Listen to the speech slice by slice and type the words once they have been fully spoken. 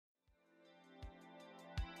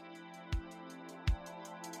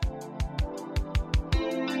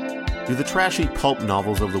Do the trashy pulp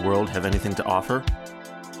novels of the world have anything to offer?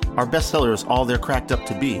 Are bestsellers all they're cracked up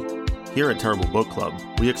to be? Here at Terrible Book Club,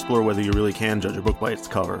 we explore whether you really can judge a book by its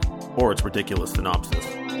cover, or its ridiculous synopsis.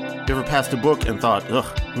 You ever passed a book and thought,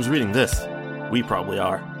 ugh, who's reading this? We probably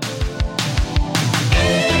are.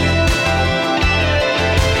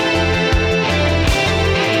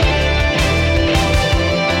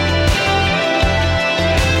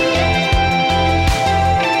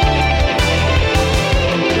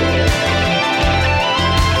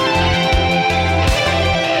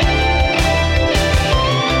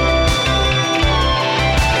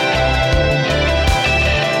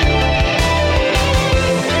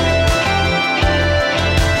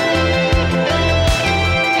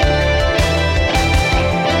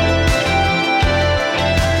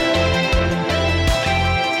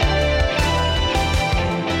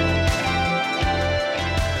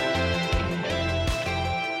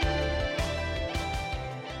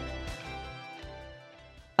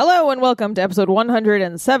 Hello and welcome to episode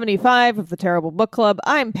 175 of the Terrible Book Club.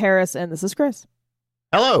 I'm Paris and this is Chris.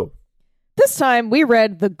 Hello! This time we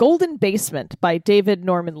read The Golden Basement by David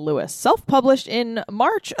Norman Lewis, self-published in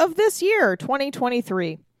March of this year,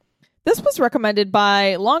 2023. This was recommended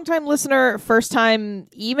by longtime listener, first-time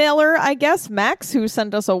emailer, I guess, Max, who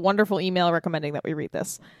sent us a wonderful email recommending that we read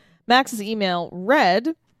this. Max's email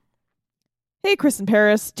read, "Hey, Chris and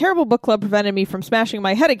Paris, Terrible Book Club prevented me from smashing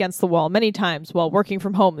my head against the wall many times while working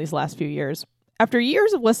from home these last few years. After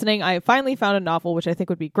years of listening, I have finally found a novel which I think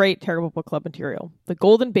would be great Terrible Book Club material, The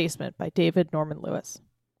Golden Basement by David Norman Lewis.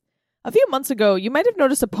 A few months ago, you might have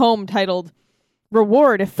noticed a poem titled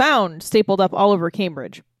Reward If Found stapled up all over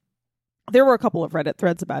Cambridge. There were a couple of Reddit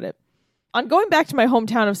threads about it. On going back to my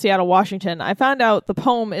hometown of Seattle, Washington, I found out the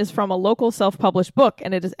poem is from a local self-published book,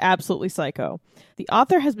 and it is absolutely psycho. The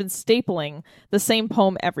author has been stapling the same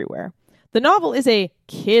poem everywhere. The novel is a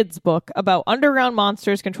kid's book about underground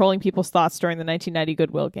monsters controlling people's thoughts during the 1990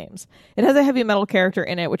 Goodwill Games. It has a heavy metal character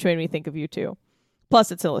in it, which made me think of you two.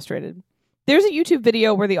 Plus, it's illustrated. There's a YouTube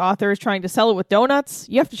video where the author is trying to sell it with donuts.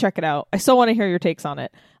 You have to check it out. I still want to hear your takes on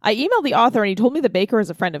it. I emailed the author and he told me the baker is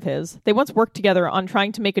a friend of his. They once worked together on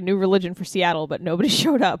trying to make a new religion for Seattle, but nobody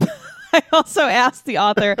showed up. I also asked the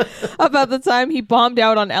author about the time he bombed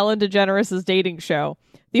out on Ellen DeGeneres' dating show.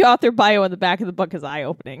 The author bio in the back of the book is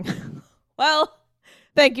eye-opening. Well,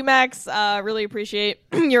 thank you, Max. Really appreciate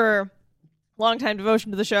your longtime devotion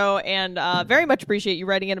to the show and very much appreciate you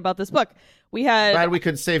writing in about this book. Glad we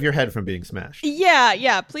could save your head from being smashed.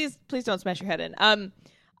 Yeah. Please don't smash your head in.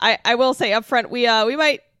 I will say up front, we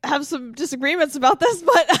might have some disagreements about this,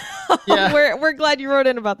 but yeah. we're glad you wrote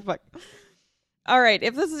in about the book. All right,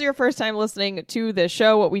 if this is your first time listening to this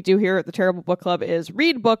show, what we do here at the Terrible Book Club is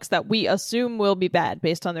read books that we assume will be bad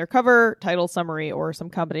based on their cover, title, summary, or some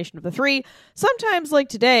combination of the three. Sometimes, like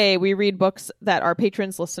today, we read books that our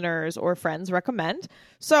patrons, listeners, or friends recommend.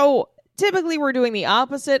 So typically, we're doing the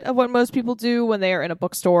opposite of what most people do when they are in a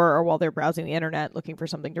bookstore or while they're browsing the internet looking for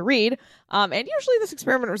something to read. And usually this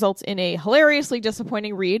experiment results in a hilariously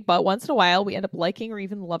disappointing read, but once in a while, we end up liking or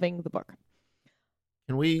even loving the book.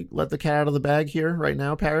 Can we let the cat out of the bag here right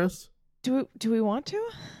now, Paris? Do we want to?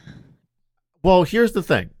 Well, here's the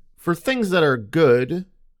thing. For things that are good,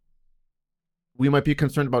 we might be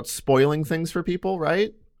concerned about spoiling things for people,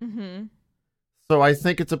 right? Mm-hmm. So I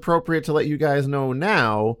think it's appropriate to let you guys know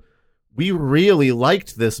now, we really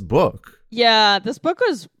liked this book. Yeah, this book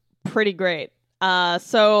was pretty great.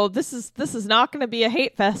 So this is not going to be a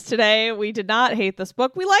hate fest today. We did not hate this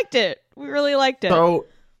book. We liked it. We really liked it. So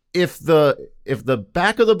if the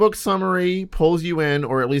back of the book summary pulls you in,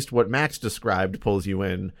 or at least what Max described pulls you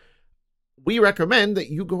in, we recommend that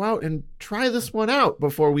you go out and try this one out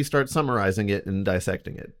before we start summarizing it and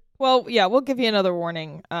dissecting it. Well, yeah, we'll give you another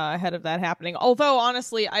warning ahead of that happening. Although,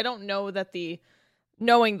 honestly, I don't know that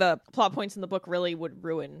knowing the plot points in the book really would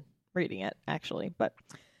ruin reading it, actually. But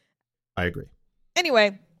I agree.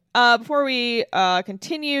 Anyway, before we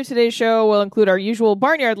continue today's show, we'll include our usual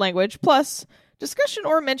barnyard language, plus discussion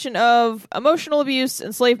or mention of emotional abuse,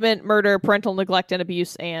 enslavement, murder, parental neglect and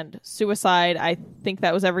abuse, and suicide. I think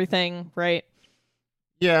that was everything, right?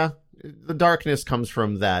 Yeah, the darkness comes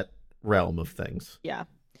from that realm of things. Yeah.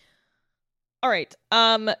 All right.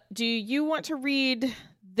 Do you want to read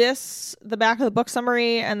the back of the book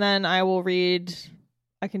summary, and then I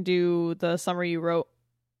can do the summary you wrote?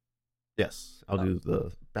 Yes, I'll do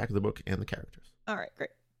the back of the book and the characters. All right, great.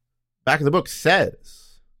 Back of the book says,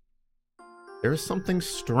 there is something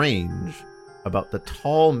strange about the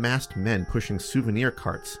tall masked men pushing souvenir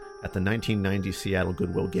carts at the 1990 Seattle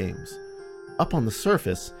Goodwill Games. Up on the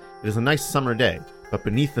surface, it is a nice summer day, but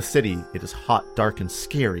beneath the city, it is hot, dark, and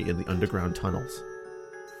scary in the underground tunnels.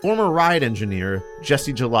 Former ride engineer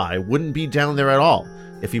Jesse July wouldn't be down there at all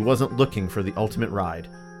if he wasn't looking for the ultimate ride,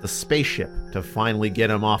 the spaceship, to finally get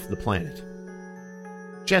him off the planet.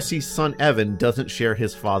 Jesse's son Evan doesn't share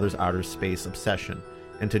his father's outer space obsession,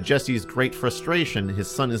 and to Jesse's great frustration, his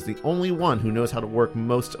son is the only one who knows how to work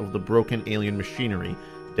most of the broken alien machinery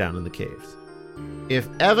down in the caves. If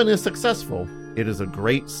Evan is successful, it is a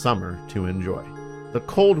great summer to enjoy. The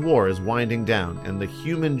Cold War is winding down, and the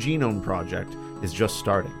Human Genome Project is just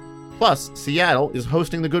starting. Plus, Seattle is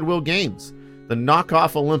hosting the Goodwill Games, the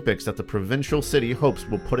knockoff Olympics that the provincial city hopes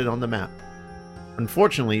will put it on the map.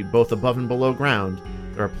 Unfortunately, both above and below ground,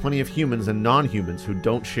 there are plenty of humans and non-humans who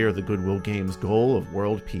don't share the Goodwill Games' goal of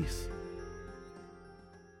world peace.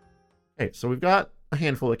 Okay, so we've got a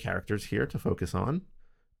handful of characters here to focus on.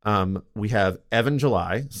 We have Evan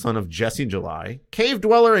July, son of Jesse July, cave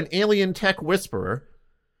dweller and alien tech whisperer.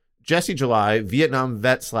 Jesse July, Vietnam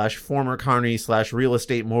vet / former carny / real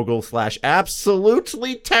estate mogul /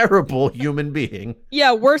 absolutely terrible human being.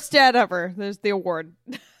 Yeah, worst dad ever. There's the award.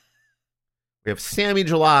 We have Sammy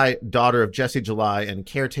July, daughter of Jesse July and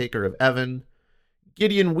caretaker of Evan.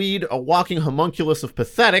 Gideon Weed, a walking homunculus of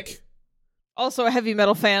pathetic. Also a heavy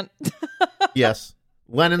metal fan. Yes.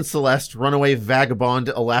 Lennon Celeste, runaway vagabond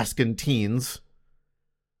Alaskan teens.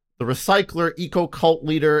 The Recycler, eco-cult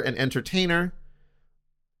leader and entertainer.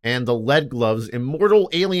 And the Lead Gloves, immortal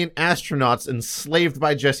alien astronauts enslaved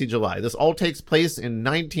by Jesse July. This all takes place in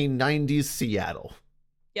 1990s Seattle.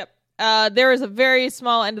 There is a very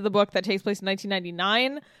small end of the book that takes place in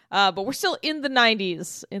 1999, but we're still in the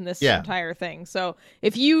 90s in this entire thing. So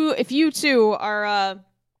if you too are, if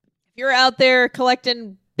you're out there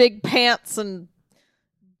collecting big pants and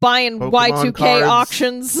buying Pokemon Y2K cards.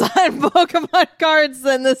 auctions and Pokemon cards,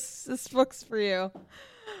 then this book's for you.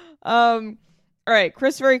 All right,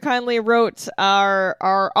 Chris very kindly wrote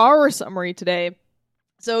our summary today.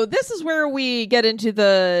 So this is where we get into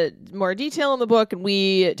the more detail in the book, and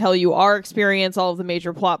we tell you our experience, all of the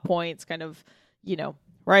major plot points, kind of,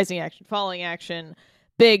 rising action, falling action,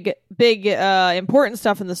 big, important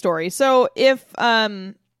stuff in the story. So if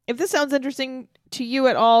this sounds interesting to you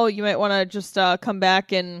at all, you might want to just come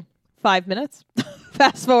back in 5 minutes,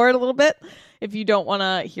 fast forward a little bit, if you don't want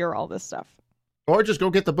to hear all this stuff. Or just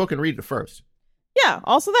go get the book and read it first. Yeah,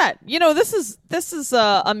 also that. This is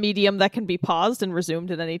a medium that can be paused and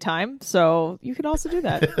resumed at any time, so you can also do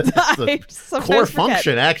that. It's a core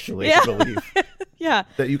function, actually, yeah. I believe. Yeah.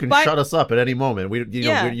 That you can shut us up at any moment.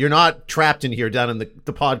 You're not trapped in here down in the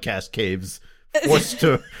podcast caves, forced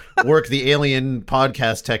to work the alien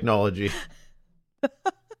podcast technology.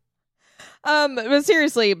 But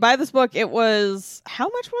seriously, buy this book. It was, how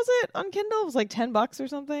much was it on Kindle? It was like $10 or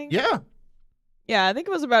something. Yeah. Yeah, I think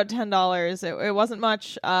it was about $10. It wasn't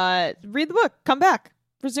much. Read the book. Come back.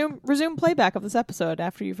 Resume playback of this episode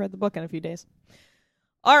after you've read the book in a few days.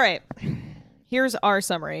 All right. Here's our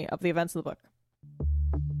summary of the events of the book.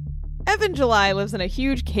 Evan July lives in a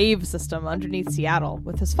huge cave system underneath Seattle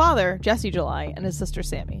with his father, Jesse July, and his sister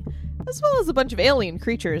Sammy, as well as a bunch of alien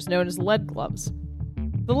creatures known as Lead Gloves.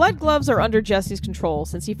 The Lead Gloves are under Jesse's control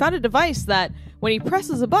since he found a device that, when he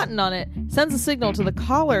presses a button on it, sends a signal to the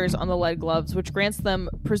collars on the Lead Gloves, which grants them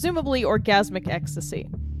presumably orgasmic ecstasy.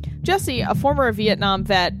 Jesse, a former Vietnam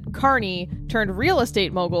vet, carny, turned real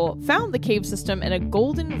estate mogul, found the cave system in a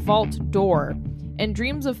golden vault door and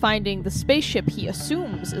dreams of finding the spaceship he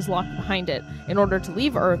assumes is locked behind it in order to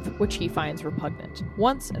leave Earth, which he finds repugnant,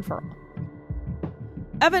 once and for all.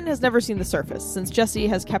 Evan has never seen the surface, since Jesse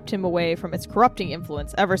has kept him away from its corrupting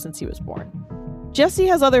influence ever since he was born. Jesse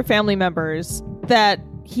has other family members that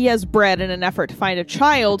he has bred in an effort to find a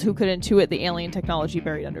child who could intuit the alien technology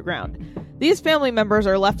buried underground. These family members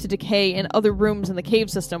are left to decay in other rooms in the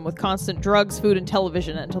cave system with constant drugs, food, and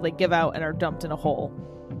television until they give out and are dumped in a hole.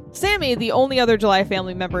 Sammy, the only other July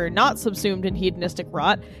family member not subsumed in hedonistic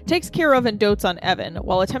rot, takes care of and dotes on Evan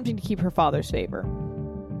while attempting to keep her father's favor.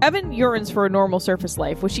 Evan yearns for a normal surface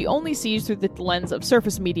life, which he only sees through the lens of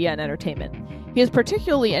surface media and entertainment. He is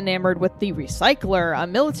particularly enamored with the Recycler, a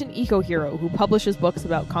militant eco-hero who publishes books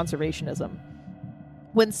about conservationism.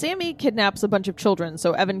 When Sammy kidnaps a bunch of children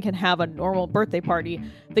so Evan can have a normal birthday party,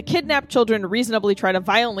 the kidnapped children reasonably try to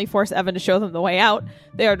violently force Evan to show them the way out.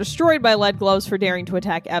 They are destroyed by Lead Gloves for daring to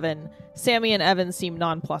attack Evan. Sammy and Evan seem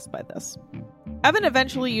nonplussed by this. Evan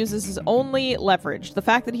eventually uses his only leverage, the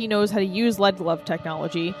fact that he knows how to use Lead Glove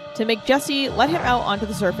technology, to make Jesse let him out onto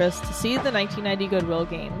the surface to see the 1990 Goodwill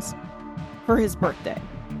Games for his birthday.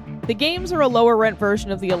 The Games are a lower rent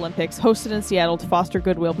version of the Olympics hosted in Seattle to foster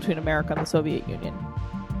goodwill between America and the Soviet Union.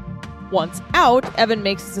 Once out, Evan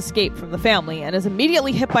makes his escape from the family and is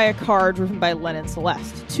immediately hit by a car driven by Lennon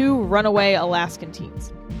Celeste, two runaway Alaskan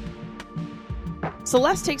teens.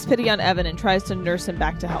 Celeste takes pity on Evan and tries to nurse him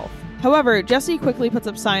back to health. However, Jesse quickly puts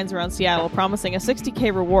up signs around Seattle promising a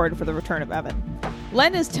 $60,000 reward for the return of Evan.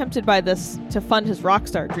 Len is tempted by this to fund his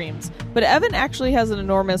rockstar dreams, but Evan actually has an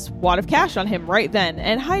enormous wad of cash on him right then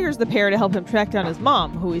and hires the pair to help him track down his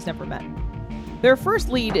mom, who he's never met. Their first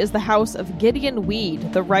lead is the house of Gideon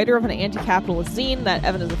Weed, the writer of an anti-capitalist zine that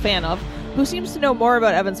Evan is a fan of, who seems to know more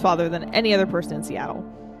about Evan's father than any other person in Seattle.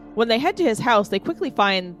 When they head to his house, they quickly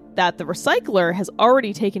find that the recycler has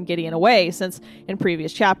already taken Gideon away, since in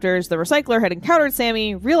previous chapters, the recycler had encountered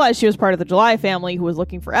Sammy, realized she was part of the July family who was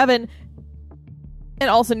looking for Evan, and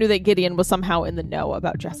also knew that Gideon was somehow in the know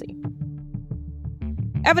about Jesse.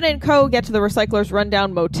 Evan and co. get to the recycler's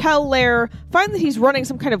rundown motel lair, find that he's running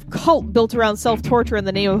some kind of cult built around self-torture in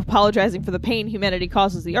the name of apologizing for the pain humanity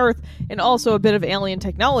causes the Earth, and also a bit of alien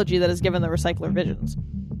technology that has given the recycler visions.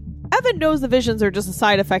 Evan knows the visions are just a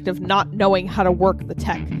side effect of not knowing how to work the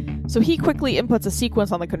tech, so he quickly inputs a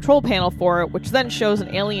sequence on the control panel for it, which then shows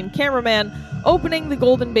an alien cameraman opening the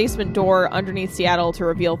golden basement door underneath Seattle to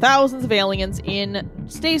reveal thousands of aliens in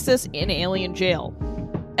stasis in alien jail.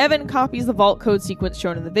 Evan copies the vault code sequence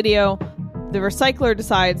shown in the video. The recycler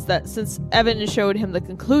decides that since Evan showed him the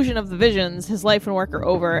conclusion of the visions, his life and work are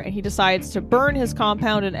over, and he decides to burn his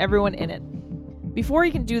compound and everyone in it. Before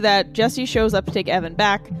he can do that, Jesse shows up to take Evan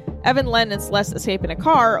back. Evan, Len, and Celeste escape in a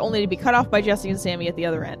car, only to be cut off by Jesse and Sammy at the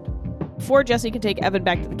other end. Before Jesse can take Evan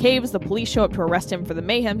back to the caves, the police show up to arrest him for the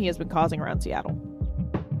mayhem he has been causing around Seattle.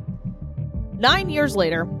 9 years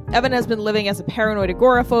later, Evan has been living as a paranoid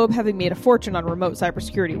agoraphobe, having made a fortune on remote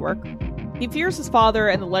cybersecurity work. He fears his father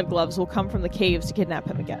and the Lead Gloves will come from the caves to kidnap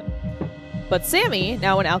him again. But Sammy,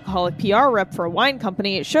 now an alcoholic PR rep for a wine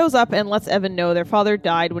company, shows up and lets Evan know their father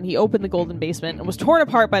died when he opened the golden basement and was torn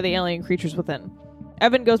apart by the alien creatures within.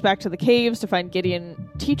 Evan goes back to the caves to find Gideon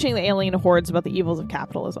teaching the alien hordes about the evils of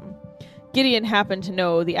capitalism. Gideon happened to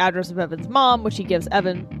know the address of Evan's mom, which he gives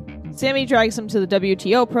Evan. Sammy drags him to the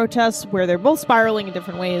WTO protests, where they're both spiraling in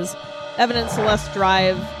different ways. Evan and Celeste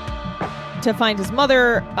drive to find his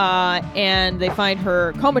mother, and they find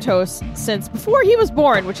her comatose since before he was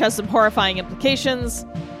born, which has some horrifying implications.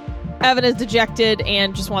 Evan is dejected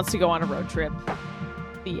and just wants to go on a road trip.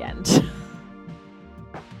 The end.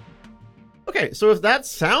 Okay, so if that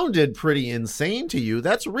sounded pretty insane to you,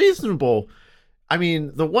 that's reasonable. I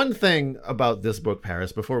mean, the one thing about this book,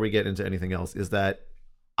 Paris, before we get into anything else, is that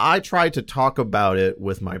I tried to talk about it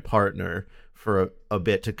with my partner for a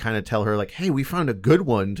bit to kind of tell her, like, hey, we found a good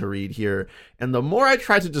one to read here. And the more I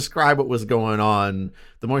tried to describe what was going on,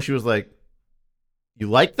 the more she was like, you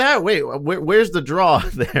like that? Wait, where's the draw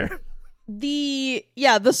there? The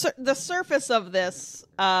surface of this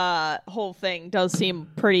whole thing does seem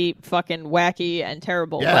pretty fucking wacky and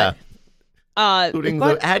terrible. Yeah. But, including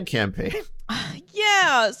the ad campaign.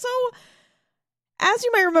 Yeah. So, as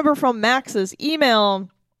you might remember from Max's email,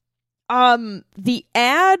 the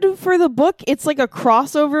ad for the book, it's like a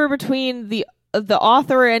crossover between the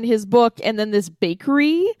author and his book and then this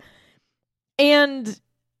bakery. And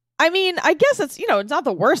I mean, I guess it's, it's not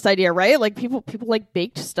the worst idea, right? Like people like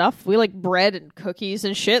baked stuff. We like bread and cookies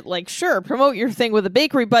and shit. Like, sure, promote your thing with a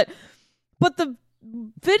bakery, but the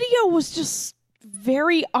video was just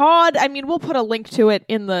very odd. I mean, we'll put a link to it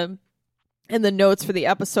in the notes for the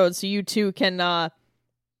episode so you two can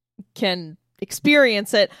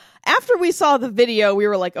experience it. After we saw the video, we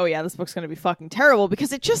were like, oh yeah, this book's going to be fucking terrible,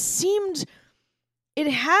 because it just seemed, it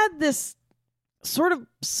had this sort of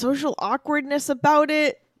social awkwardness about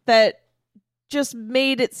it that just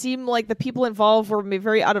made it seem like the people involved were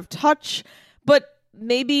very out of touch, but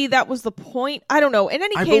maybe that was the point. I don't know. In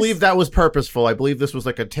any case, I believe that was purposeful. I believe this was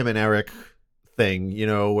like a Tim and Eric thing,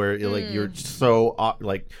 where you're so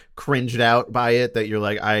like cringed out by it that you're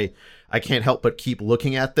like, I can't help but keep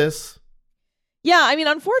looking at this. Yeah, I mean,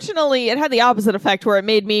 unfortunately, it had the opposite effect where it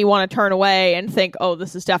made me want to turn away and think, oh,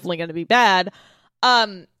 this is definitely going to be bad.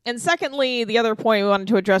 And secondly, the other point we wanted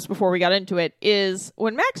to address before we got into it is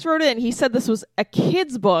when Max wrote it, he said this was a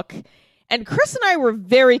kid's book. And Chris and I were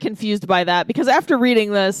very confused by that, because after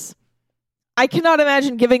reading this, I cannot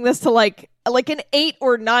imagine giving this to like an 8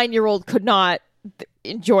 or 9-year-old could not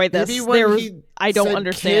enjoy this. Maybe when I don't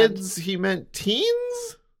understand. Kids, he meant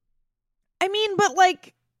teens? I mean, but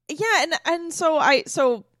like, yeah, and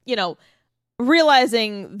so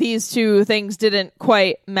realizing these two things didn't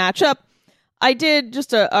quite match up, I did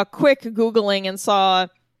just a quick Googling and saw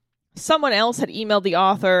someone else had emailed the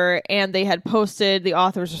author and they had posted the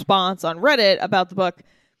author's response on Reddit about the book.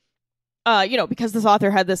 Because this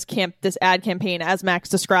author had this ad campaign, as Max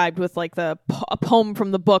described, with like a poem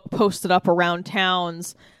from the book posted up around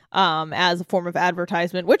towns as a form of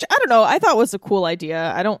advertisement, which I don't know, I thought was a cool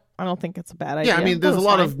idea. I don't think it's a bad idea. Yeah, I mean, there's a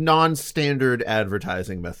lot of non-standard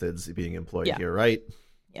advertising methods being employed here, right?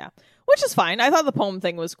 Yeah, which is fine. I thought the poem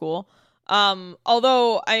thing was cool.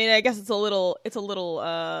 Although, I mean, I guess it's a little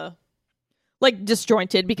like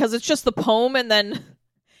disjointed because it's just the poem and then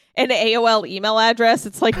an AOL email address.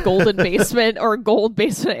 It's like golden basement or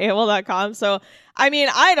goldbasement@AOL.com. So, I mean,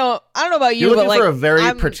 I don't know about you, You're looking but for a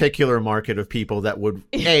very particular market of people that would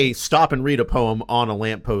A, stop and read a poem on a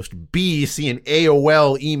lamppost, B, see an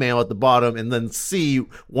AOL email at the bottom, and then C,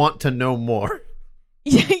 want to know more.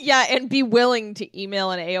 Yeah, and be willing to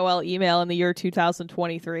email an AOL email in the year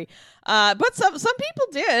 2023. But some people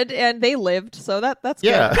did, and they lived, so that's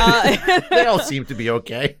good. They all seem to be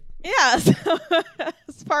okay. Yeah, so,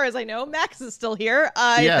 as far as I know, Max is still here.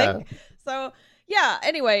 I think so. Yeah.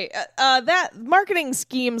 Anyway, that marketing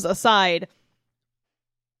schemes aside,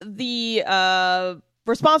 the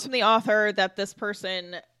response from the author that this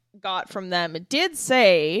person got from them did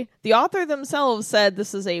say the author themselves said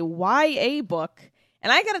this is a YA book.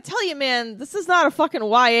 And I gotta tell you, man, this is not a fucking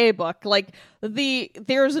YA book. Like,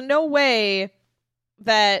 there's no way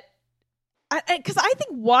that... Because I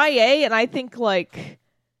think YA, and I think, like,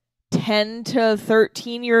 10 to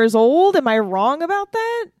 13 years old. Am I wrong about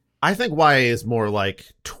that? I think YA is more like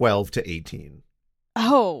 12 to 18.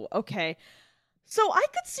 Oh, okay. So I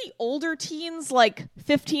could see older teens, like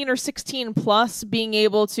 15 or 16 plus, being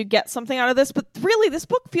able to get something out of this. But really, this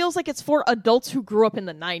book feels like it's for adults who grew up in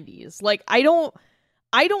the 90s. Like, I don't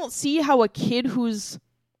see how a kid who's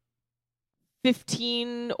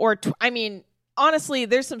 15 or I mean, honestly,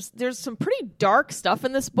 there's some pretty dark stuff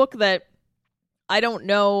in this book that I don't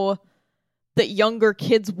know that younger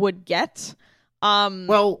kids would get.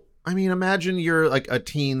 Well, I mean, imagine you're like a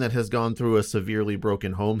teen that has gone through a severely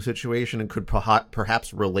broken home situation and could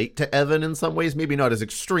perhaps relate to Evan in some ways. Maybe not as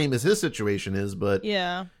extreme as his situation is, but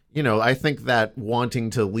yeah. You know, I think that wanting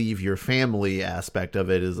to leave your family aspect of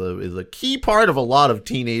it is a key part of a lot of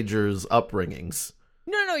teenagers' upbringings.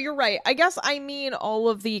 No, you're right. I guess I mean all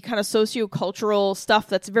of the kind of sociocultural stuff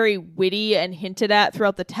that's very witty and hinted at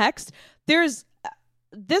throughout the text.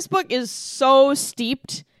 This book is so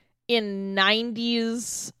steeped in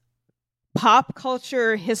 90s pop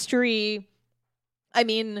culture history. I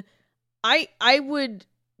mean, I would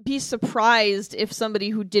be surprised if somebody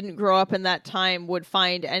who didn't grow up in that time would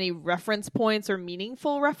find any reference points or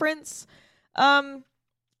meaningful reference in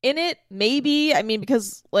it. Maybe, I mean,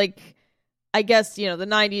 because like I guess, you know, the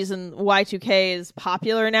 90s and Y2K is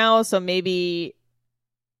popular now, so maybe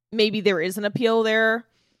there is an appeal there.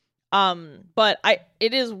 But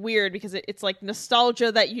it is weird because it's like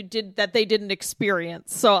nostalgia that they didn't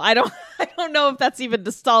experience. So I don't know if that's even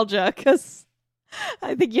nostalgia, because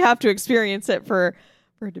I think you have to experience it for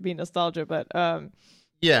it to be nostalgia. But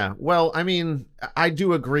yeah, well, I mean, I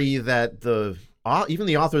do agree that even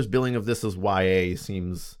the author's billing of this as YA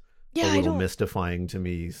seems a little mystifying to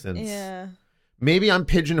me, since maybe I'm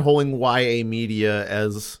pigeonholing YA media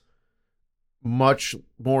as much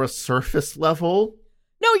more surface level.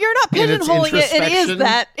 No, you're not pigeonholing it. It is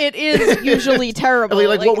that. It is usually terrible.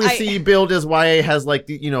 Like what we see billed as YA has, like,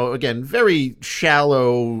 you know, again, very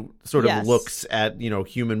shallow sort of looks at, you know,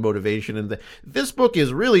 human motivation. And this book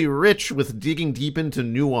is really rich with digging deep into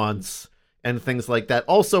nuance and things like that.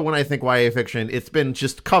 Also, when I think YA fiction, it's been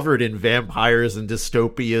just covered in vampires and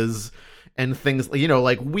dystopias and things, you know,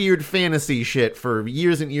 like weird fantasy shit for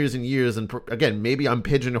years and years and years. And again, maybe I'm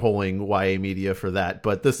pigeonholing YA media for that,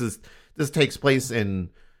 but this takes place in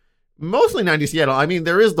mostly 90s Seattle. I mean,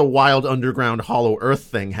 there is the wild underground Hollow Earth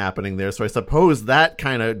thing happening there, so I suppose that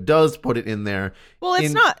kind of does put it in there. Well,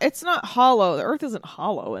 it's not hollow. The Earth isn't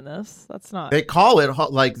hollow in this. That's not. They call it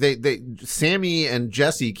like Sammy and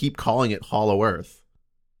Jesse keep calling it Hollow Earth.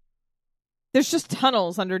 There's just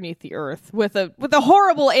tunnels underneath the Earth with a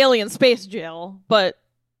horrible alien space jail, but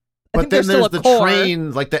then there's the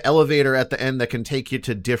train, like the elevator at the end that can take you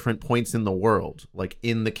to different points in the world, like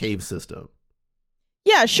in the cave system.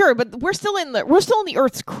 Yeah, sure, but we're still in the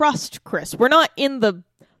Earth's crust, Chris. We're not in the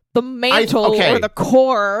mantle or the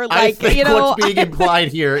core. Like, I think, you know, what's being implied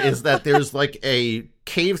here is that there's like a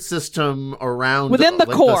cave system around within the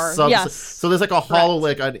core. Yes. So there's like a hollow,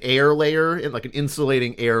 like an air layer, like an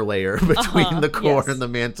insulating air layer between the core and the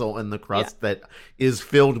mantle and the crust that is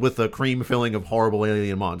filled with a cream filling of horrible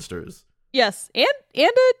alien monsters. Yes, and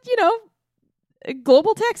a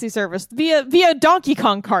global taxi service via Donkey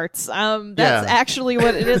Kong carts. That's actually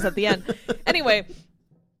what it is at the end. Anyway,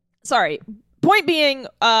 sorry. Point being,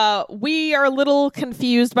 we are a little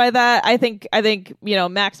confused by that. I think, you know,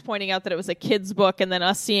 Max pointing out that it was a kid's book and then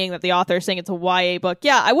us seeing that the author is saying it's a YA book.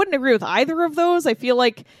 Yeah, I wouldn't agree with either of those. I feel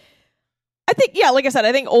like I think, yeah, like I said,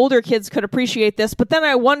 I think older kids could appreciate this, but then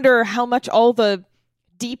I wonder how much all the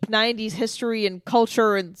deep 90s history and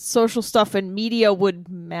culture and social stuff and media would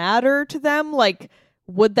matter to them. Like,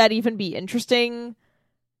 would that even be interesting?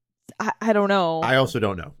 I don't know. I also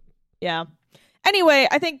don't know. Yeah. Anyway,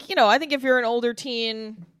 I think if you're an older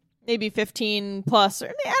teen, maybe 15 plus, or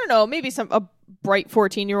I don't know, maybe a bright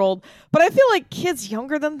 14-year-old, but I feel like kids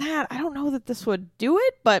younger than that, I don't know that this would do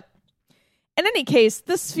it, but in any case,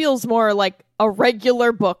 this feels more like a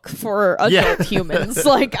regular book for adult humans.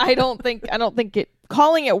 Like, I don't think it,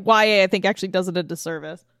 calling it YA, I think actually does it a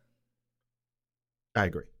disservice. I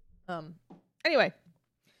agree. Anyway,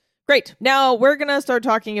 great. Now we're going to start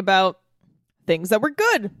talking about things that were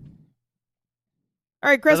good. All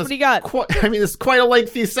right, Chris, what do you got? It's quite a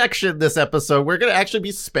lengthy section this episode. We're going to actually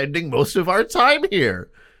be spending most of our time here.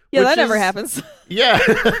 Yeah, that never happens. Yeah,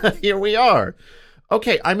 here we are.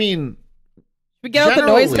 Okay, I mean, we get out the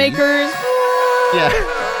noisemakers. Yeah.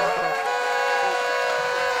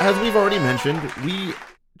 As we've already mentioned, we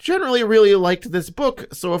generally really liked this book,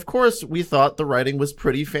 so of course we thought the writing was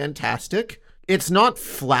pretty fantastic. It's not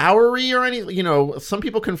flowery or any, some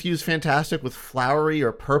people confuse fantastic with flowery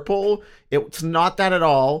or purple. It's not that at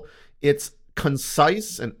all. It's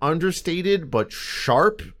concise and understated, but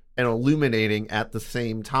sharp and illuminating at the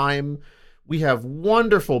same time. We have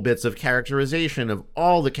wonderful bits of characterization of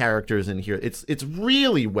all the characters in here. It's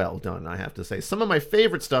really well done, I have to say. Some of my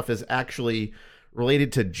favorite stuff is actually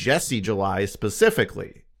related to Jesse July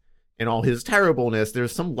specifically. In all his terribleness,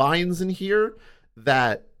 there's some lines in here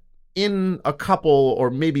that in a couple or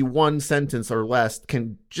maybe one sentence or less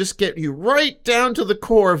can just get you right down to the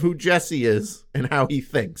core of who Jesse is and how he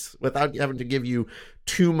thinks without having to give you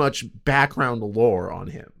too much background lore on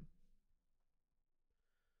him.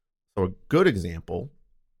 So a good example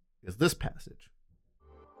is this passage.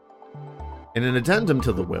 In an addendum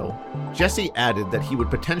to the will, Jesse added that he would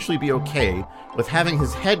potentially be okay with having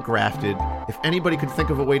his head grafted if anybody could think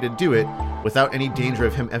of a way to do it without any danger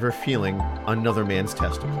of him ever feeling another man's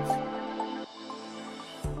testicles.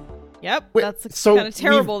 Yep, that's kind of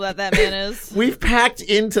terrible that man is. We've packed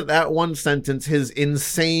into that one sentence his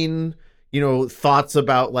insane, thoughts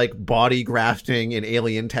about like body grafting and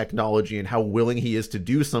alien technology and how willing he is to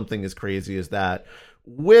do something as crazy as that,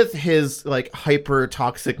 with his like hyper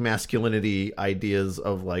toxic masculinity ideas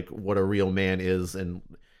of like what a real man is and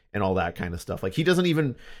all that kind of stuff. Like he doesn't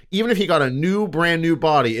even if he got a brand new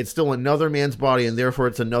body, it's still another man's body, and therefore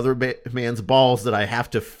it's another man's balls that I have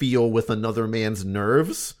to feel with another man's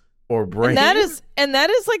nerves or brain. And that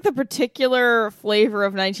is like the particular flavor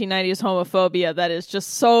of 1990s homophobia that is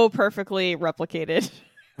just so perfectly replicated.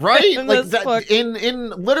 Right? Like that, in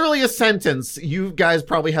literally a sentence, you guys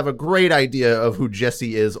probably have a great idea of who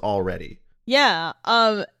Jesse is already. Yeah.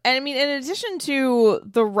 And I mean, in addition to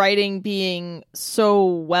the writing being so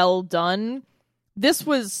well done, this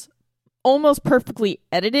was almost perfectly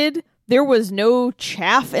edited. There was no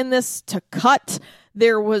chaff in this to cut.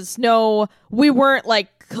 We weren't like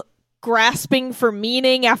grasping for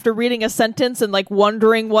meaning after reading a sentence and like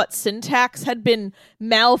wondering what syntax had been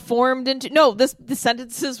malformed into. No, the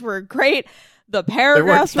sentences were great. The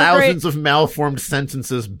paragraphs were thousands of malformed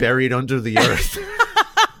sentences buried under the earth.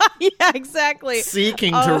 Yeah, exactly.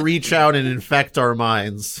 Seeking to reach out and infect our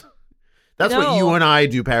minds. That's what you and I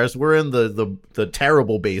do, Paris. We're in the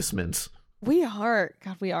terrible basement. We are.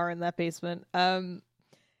 God, we are in that basement.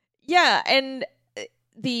 Yeah, and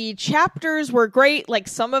the chapters were great. Like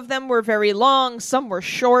some of them were very long, some were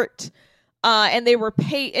short, and they were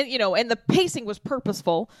and the pacing was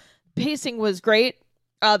purposeful. Pacing was great.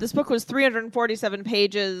 This book was 347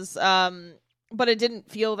 pages, but it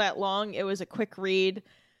didn't feel that long. It was a quick read.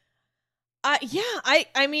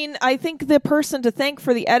 I mean, I think the person to thank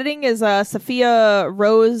for the editing is Sophia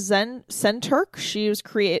Rose Senturk. She was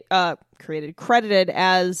credited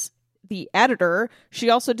as the editor. She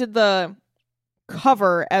also did the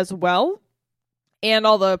cover as well and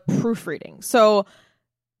all the proofreading. So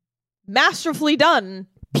masterfully done.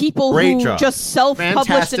 People who just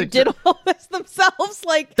self-published and did all this themselves.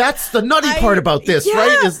 Like, that's the nutty part about this,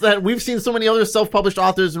 right? Is that we've seen so many other self-published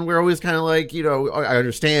authors, and we're always kind of like, I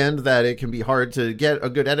understand that it can be hard to get a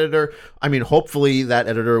good editor. I mean, hopefully that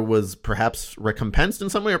editor was perhaps recompensed in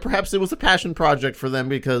some way, or perhaps it was a passion project for them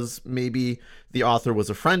because maybe the author was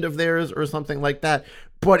a friend of theirs or something like that.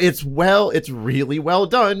 But it's really well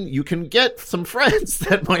done. You can get some friends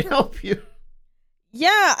that might help you.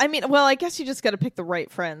 Yeah, I mean, well, I guess you just got to pick the right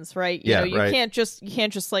friends, right? You right. can't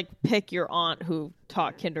just like pick your aunt who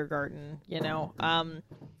taught kindergarten,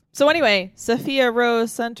 So anyway, Sophia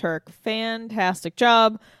Rose Senturk, fantastic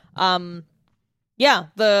job. yeah,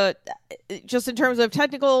 just in terms of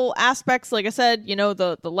technical aspects, like I said,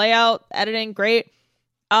 the layout, editing, great.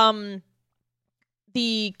 The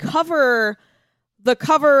cover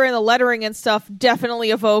and the lettering and stuff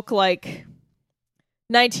definitely evoke like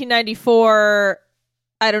 1994,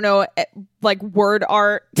 I don't know, like word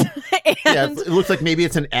art. Yeah, it looks like maybe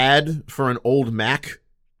it's an ad for an old Mac.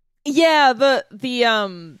 Yeah,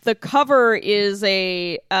 the cover is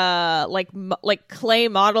a like clay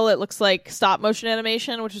model. It looks like stop motion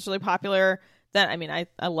animation, which is really popular. I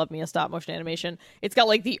love me a stop motion animation. It's got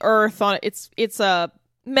like the earth on it. It's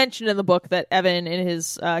mentioned in the book that Evan in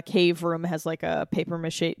his cave room has like a paper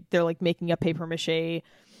mache. They're like making a paper mache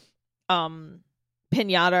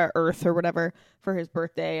pinata earth or whatever for his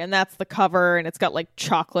birthday, and that's the cover, and it's got like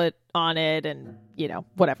chocolate on it, and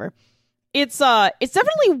whatever. It's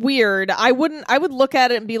definitely weird. I would look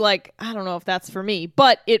at it and be like, I don't know if that's for me,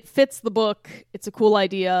 but it fits the book. It's a cool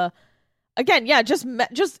idea. Again, yeah, just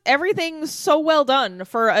everything so well done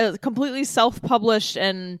for a completely self-published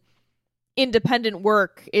and independent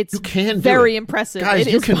work. It's very impressive. Guys,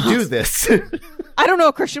 you can do this. I don't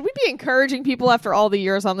know, Chris, should we be encouraging people after all the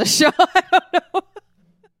years on the show? I don't know.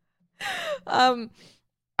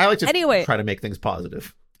 I like to try to make things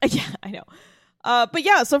positive. Yeah, I know. But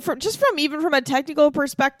yeah, so from a technical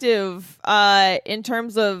perspective, in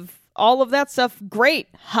terms of all of that stuff, great,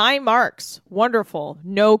 high marks, wonderful,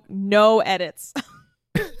 no edits.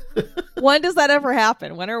 When does that ever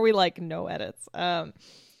happen? When are we like no edits?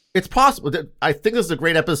 It's possible. I think this is a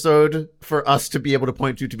great episode for us to be able to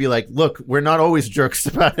point to be like, look, we're not always jerks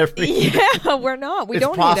about everything. Yeah, we're not. It's don't.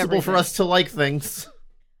 It's possible for us to like things.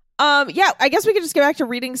 Yeah, I guess we could just go back to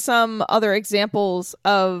reading some other examples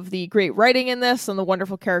of the great writing in this and the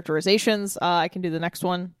wonderful characterizations. I can do the next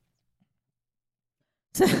one.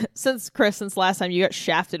 Since last time you got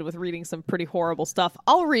shafted with reading some pretty horrible stuff,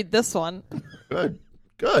 I'll read this one. Good.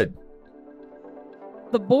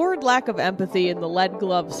 The bored lack of empathy in the lead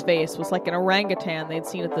glove's face was like an orangutan they'd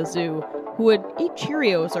seen at the zoo, who would eat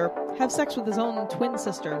Cheerios or have sex with his own twin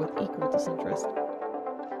sister with equal disinterest.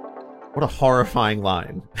 What a horrifying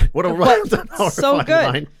line. What a horrifying so good.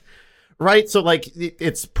 Line. Right? So, like,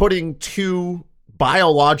 it's putting two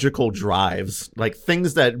biological drives, like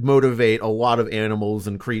things that motivate a lot of animals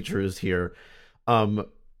and creatures here,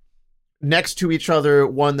 next to each other.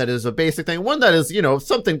 One that is a basic thing. One that is,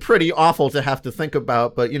 something pretty awful to have to think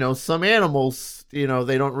about. But, some animals, they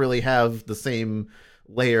don't really have the same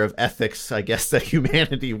layer of ethics, I guess, that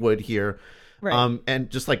humanity would here. Right.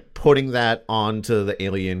 And just like putting that onto the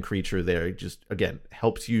alien creature there just, again,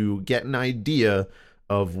 helps you get an idea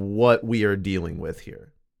of what we are dealing with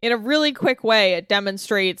here. In a really quick way, it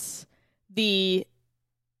demonstrates the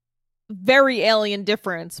very alien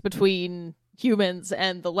difference between humans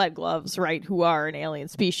and the lead gloves, right, who are an alien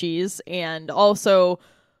species, and also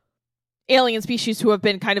alien species who have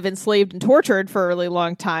been kind of enslaved and tortured for a really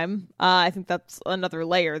long time. I think that's another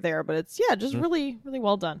layer there, but it's, just really, really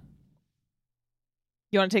well done.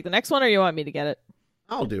 You want to take the next one, or you want me to get it?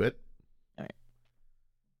 I'll do it. All right.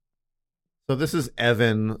 So this is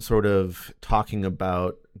Evan sort of talking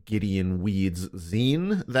about Gideon Weed's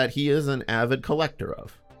zine that he is an avid collector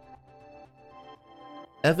of.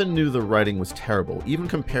 Evan knew the writing was terrible, even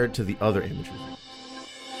compared to the other images.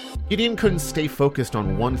 Gideon couldn't stay focused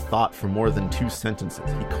on one thought for more than 2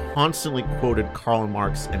 sentences. He constantly quoted Karl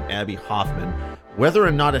Marx and Abbie Hoffman, whether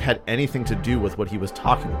or not it had anything to do with what he was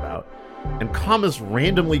talking about. And commas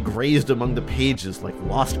randomly grazed among the pages like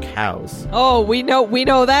lost cows. Oh, we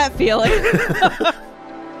know that feeling.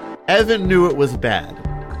 Evan knew it was bad.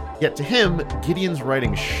 Yet to him, Gideon's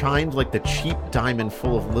writing shined like the cheap diamond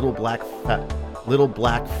full of little black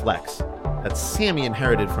flecks that Sammy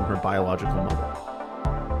inherited from her biological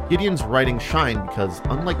mother. Gideon's writing shined because,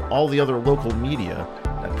 unlike all the other local media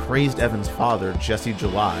that praised Evan's father, Jesse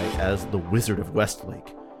July, as the Wizard of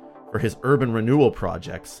Westlake, for his urban renewal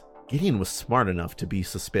projects, Gideon was smart enough to be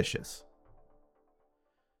suspicious.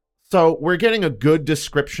 So we're getting a good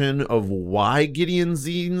description of why Gideon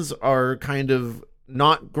zines are kind of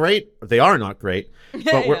not great. They are not great,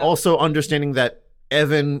 but we're also understanding that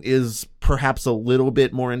Evan is perhaps a little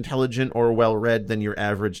bit more intelligent or well-read than your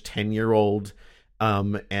average 10-year-old,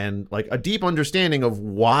 and like a deep understanding of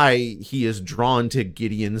why he is drawn to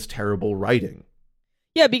Gideon's terrible writing.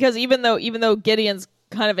 Yeah, because even though Gideon's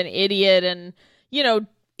kind of an idiot and,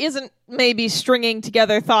 isn't maybe stringing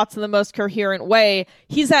together thoughts in the most coherent way,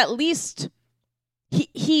 he's at least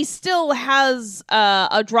he still has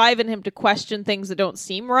a drive in him to question things that don't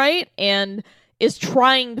seem right and is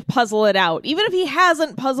trying to puzzle it out. Even if he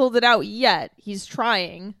hasn't puzzled it out yet, he's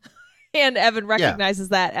trying. And Evan recognizes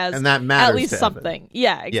that as and that matters at least to something. Evan.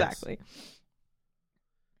 Yeah, exactly. Yes.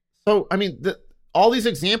 So, I mean, all these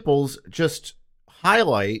examples just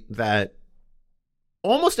highlight that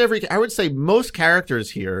I would say most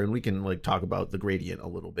characters here, and we can like talk about the gradient a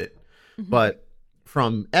little bit, but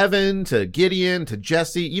from Evan to Gideon to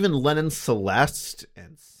Jesse, even Lennon, Celeste,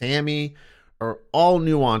 and Sammy are all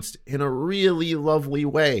nuanced in a really lovely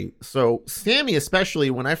way. So Sammy, especially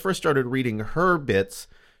when I first started reading her bits,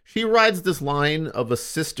 she rides this line of a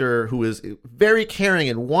sister who is very caring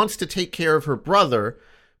and wants to take care of her brother,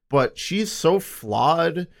 but she's so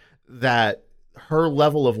flawed that her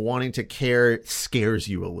level of wanting to care scares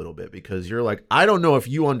you a little bit, because you're like, I don't know if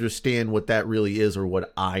you understand what that really is or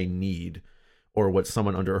what I need or what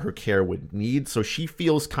someone under her care would need. So she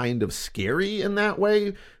feels kind of scary in that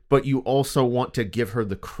way, but you also want to give her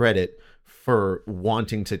the credit for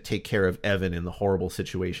wanting to take care of Evan in the horrible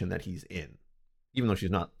situation that he's in, even though she's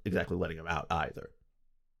not exactly letting him out either.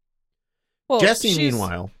 Well, Jesse,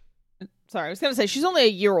 meanwhile... Sorry, I was going to say, she's only a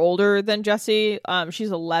year older than Jesse.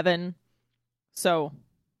 She's 11. So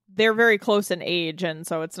they're very close in age, and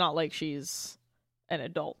so it's not like she's an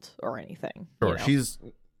adult or anything. Sure, you know? She's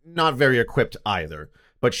not very equipped either,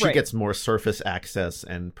 but she Right. gets more surface access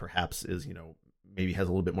and perhaps is, maybe has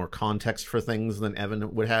a little bit more context for things than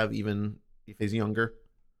Evan would have, even if he's younger.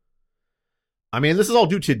 I mean, this is all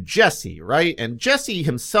due to Jesse, right? And Jesse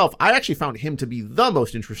himself, I actually found him to be the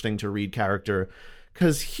most interesting to read character,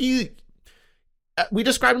 because we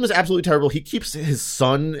described him as absolutely terrible. He keeps his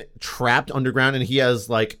son trapped underground, and he has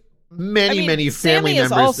like many family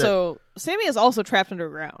members. Sammy is also trapped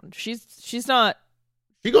underground. She's not.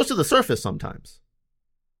 She goes to the surface sometimes.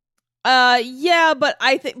 Yeah, but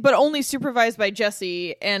but only supervised by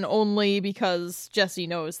Jesse, and only because Jesse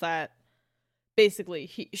knows that. Basically,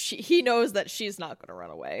 he knows that she's not going to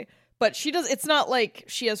run away, but she does. It's not like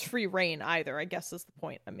she has free reign either, I guess is the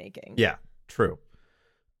point I'm making. Yeah, true.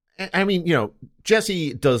 I mean,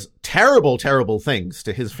 Jesse does terrible things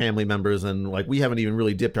to his family members, and like we haven't even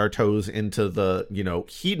really dipped our toes into the,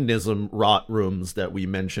 hedonism rot rooms that we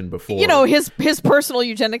mentioned before. His personal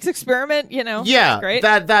eugenics experiment, Yeah, great.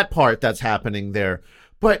 that part that's happening there.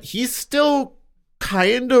 But he's still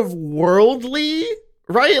kind of worldly,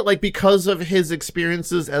 right? Like because of his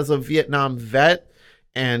experiences as a Vietnam vet.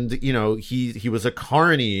 And, he was a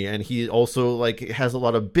carny, and he also like has a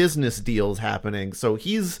lot of business deals happening. So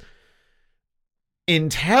he's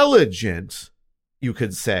intelligent, you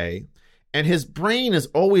could say. And his brain is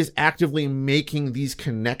always actively making these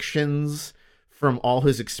connections from all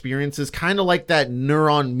his experiences. Kind of like that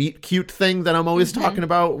neuron meet cute thing that I'm always talking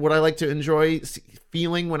about, what I like to enjoy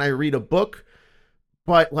feeling when I read a book.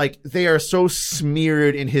 But like they are so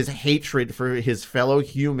smeared in his hatred for his fellow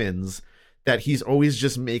humans that he's always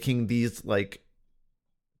just making these like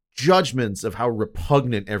judgments of how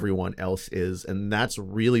repugnant everyone else is, and that's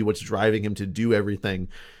really what's driving him to do everything.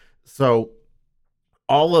 So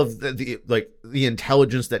all of the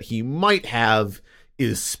intelligence that he might have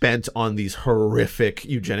is spent on these horrific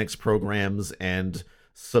eugenics programs and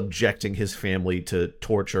subjecting his family to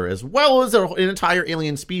torture, as well as an entire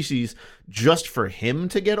alien species, just for him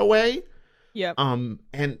to get away. Yep.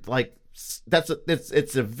 And like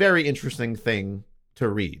it's a very interesting thing to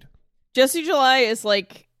read. Jesse July is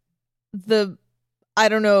like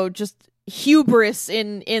just hubris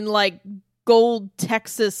in like gold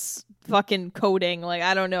Texas fucking coding. Like,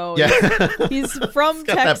 I don't know. Yeah. He's from He's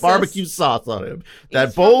got Texas. that barbecue sauce on him.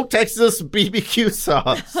 That bold Texas BBQ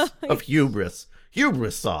sauce of hubris.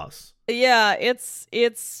 Hubris sauce. Yeah, it's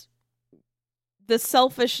the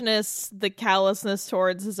selfishness, the callousness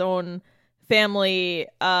towards his own family.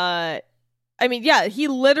 I mean, yeah, he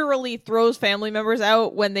literally throws family members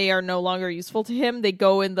out when they are no longer useful to him. They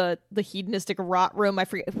go in the hedonistic rot room. I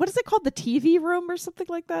forget. What is it called? The TV room or something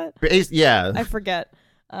like that? Yeah. I forget.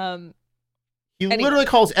 He literally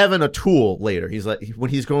calls Evan a tool later. He's like, when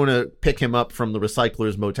he's going to pick him up from the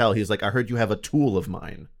recycler's motel, he's like, I heard you have a tool of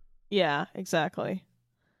mine. Yeah, exactly.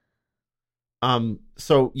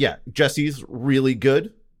 So yeah, Jesse's really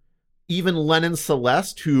good. Even Lennon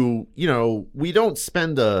Celeste, who, we don't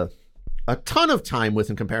spend a ton of time with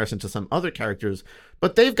in comparison to some other characters,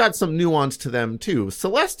 but they've got some nuance to them too.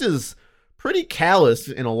 Celeste is pretty callous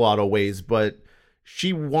in a lot of ways, but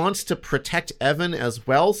she wants to protect Evan as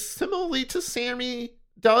well, similarly to Sammy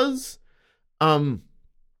does.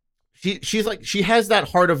 She's like, she has that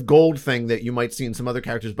heart of gold thing that you might see in some other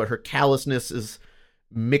characters, but her callousness is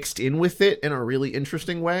mixed in with it in a really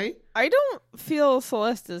interesting way. I don't feel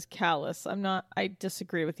Celeste is callous. I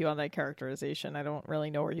disagree with you on that characterization. I don't really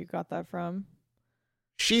know where you got that from.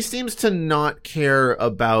 She seems to not care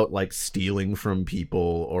about like stealing from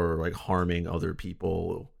people or like harming other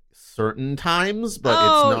people certain times, but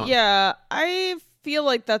it's not. Yeah, I feel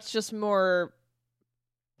like that's just more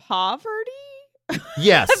poverty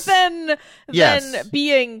Yes. than Yes.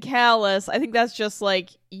 being callous. I think that's just like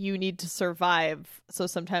you need to survive, so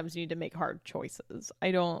sometimes you need to make hard choices.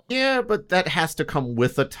 I don't. Yeah, but that has to come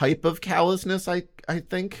with a type of callousness, I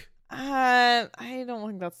think. I don't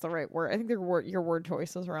think that's the right word. I think your word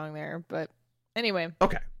choice is wrong there. But anyway.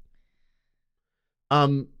 Okay.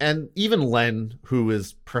 And even Len, who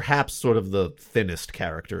is perhaps sort of the thinnest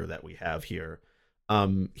character that we have here,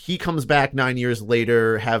 he comes back 9 years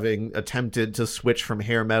later, having attempted to switch from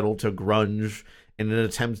hair metal to grunge in an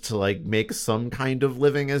attempt to like make some kind of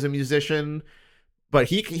living as a musician. But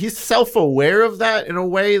he's self-aware of that in a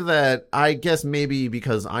way that I guess maybe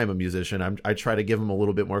because I'm a musician, I try to give him a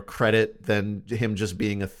little bit more credit than him just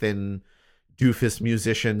being a thin doofus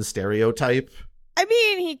musician stereotype. I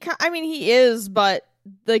mean, he is, but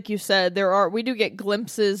like you said, we do get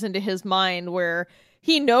glimpses into his mind where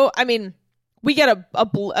we get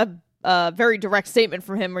a very direct statement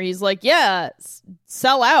from him where he's like, yeah,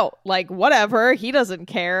 sell out, like whatever. He doesn't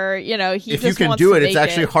care. He if just you can wants do to it, it's make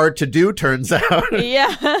actually hard to do, turns out.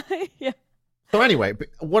 Yeah. Yeah. So anyway,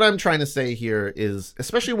 what I'm trying to say here is,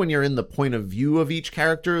 especially when you're in the point of view of each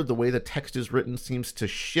character, the way the text is written seems to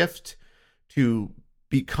shift to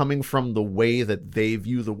be coming from the way that they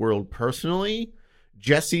view the world personally.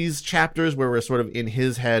 Jesse's chapters, where we're sort of in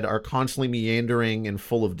his head, are constantly meandering and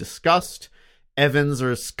full of disgust. Evan's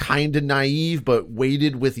are kind of naive, but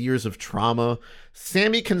weighted with years of trauma.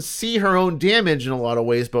 Sammy can see her own damage in a lot of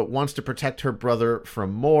ways, but wants to protect her brother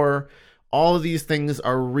from more. All of these things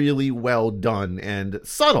are really well done and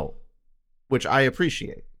subtle, which I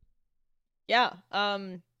appreciate. Yeah.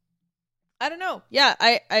 I don't know. Yeah,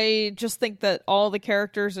 I just think that all the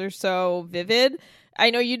characters are so vivid. I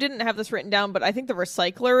know you didn't have this written down, but I think the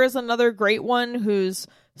Recycler is another great one who's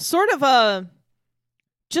sort of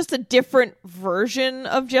just a different version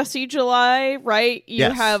of Jesse July, right? You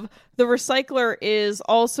have the Recycler is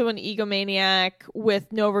also an egomaniac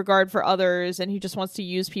with no regard for others, and he just wants to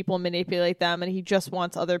use people and manipulate them, and he just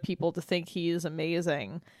wants other people to think he's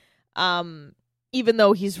amazing. Even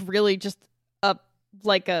though he's really just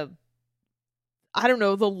I don't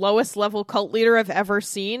know, the lowest level cult leader I've ever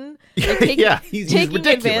seen. Like he's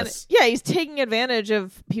ridiculous. He's taking advantage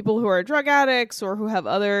of people who are drug addicts or who have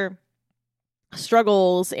other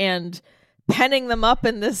struggles and penning them up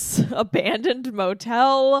in this abandoned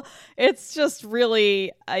motel. It's just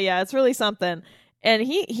really, it's really something. And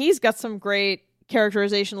he's got some great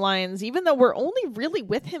characterization lines, even though we're only really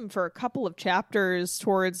with him for a couple of chapters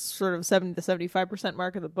towards sort of 70 to 75%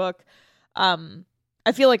 mark of the book.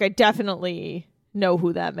 I feel like I definitely know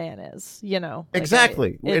who that man is,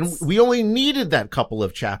 Exactly. And we only needed that couple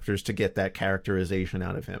of chapters to get that characterization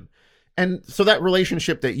out of him. And so that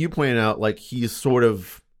relationship that you pointed out, like he's sort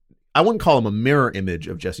of, I wouldn't call him a mirror image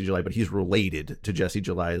of Jesse July, but he's related to Jesse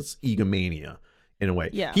July's egomania in a way.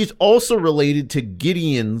 Yeah. He's also related to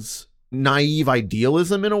Gideon's naive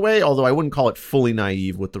idealism in a way, although I wouldn't call it fully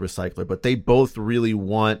naive with the Recycler, but they both really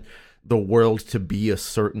want the world to be a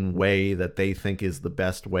certain way that they think is the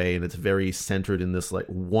best way, and it's very centered in this like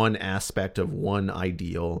one aspect of one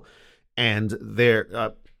ideal. And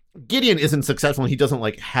Gideon isn't successful, and he doesn't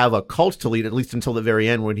like have a cult to lead, at least until the very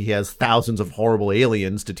end when he has thousands of horrible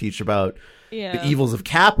aliens to teach about the evils of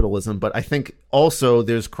capitalism. But I think also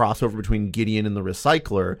there's crossover between Gideon and the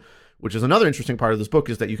Recycler, which is another interesting part of this book,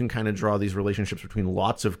 is that you can kind of draw these relationships between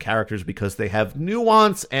lots of characters because they have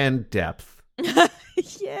nuance and depth.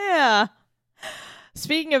 Yeah.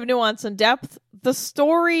 Speaking of nuance and depth, the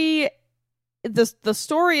story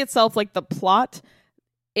itself, like the plot,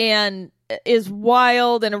 and is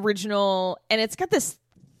wild and original, and it's got this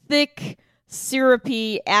thick,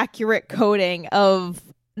 syrupy, accurate coating of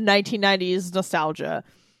 1990s nostalgia.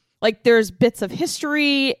 Like there's bits of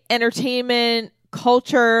history, entertainment,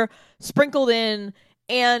 culture sprinkled in,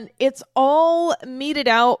 and it's all meted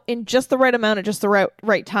out in just the right amount at just the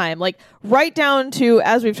right time. Like right down to,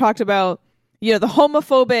 as we've talked about, the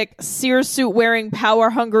homophobic, Sears suit wearing, power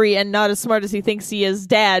hungry, and not as smart as he thinks he is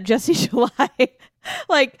dad, Jesse July.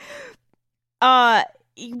 Like,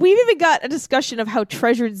 we've even got a discussion of how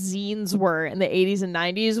treasured zines were in the 80s and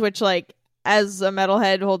 90s, which, like, as a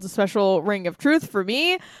metalhead holds a special ring of truth for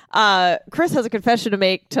me. Chris has a confession to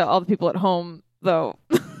make to all the people at home, though.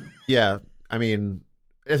 Yeah, I mean,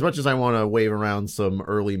 as much as I want to wave around some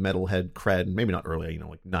early metalhead cred, maybe not early,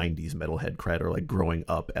 like 90s metalhead cred, or like growing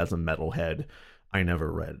up as a metalhead, I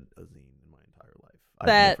never read a zine in my entire life. I've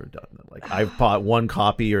never done that. Like I've bought one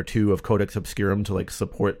copy or two of Codex Obscurum to like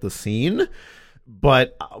support the scene,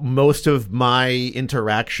 but most of my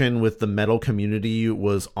interaction with the metal community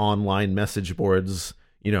was online message boards,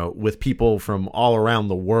 with people from all around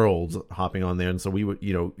the world hopping on there. And so we would,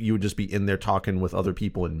 you would just be in there talking with other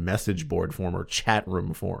people in message board form or chat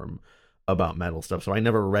room form about metal stuff. So I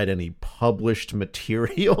never read any published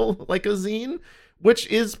material like a zine, which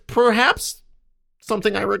is perhaps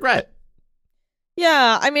something I regret.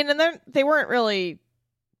 Yeah, I mean, and they weren't really...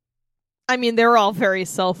 I mean, they were all very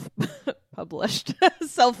self-published,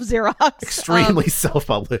 self-Xerox. Extremely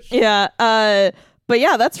self-published. Yeah, but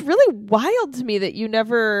yeah, that's really wild to me that you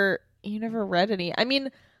never read any. I mean,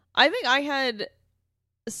 I think I had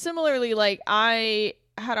similarly, like, I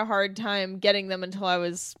had a hard time getting them until I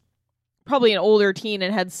was probably an older teen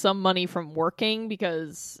and had some money from working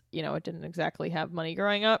because, it didn't exactly have money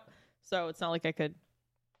growing up. So it's not like I could,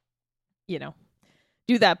 do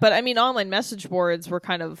that. But I mean, online message boards were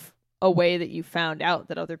kind of a way that you found out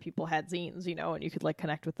that other people had zines, and you could like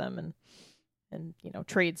connect with them and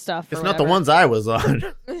trade stuff. It's not the ones I was on.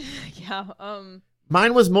 Yeah.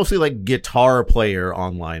 Mine was mostly like guitar player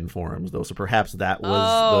online forums though, so perhaps that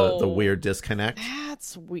was the weird disconnect.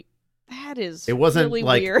 That's weird. That is. It wasn't really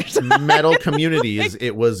like weird. metal communities.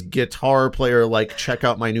 It was guitar player, like, check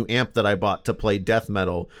out my new amp that I bought to play death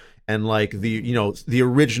metal. And like the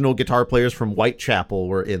original guitar players from Whitechapel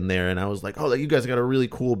were in there, and I was like, "Oh, you guys got a really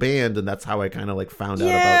cool band," and that's how I kind of like found out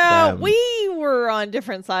about them. We were on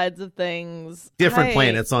different sides of things, different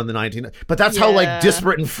planets on the 19. But that's how like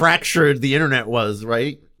disparate and fractured the internet was,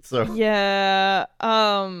 right? So like,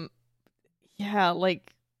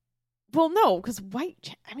 well, no, because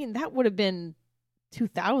I mean, that would have been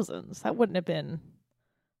 2000s. That wouldn't have been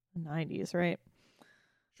the 90s, right?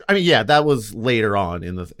 I mean, yeah, that was later on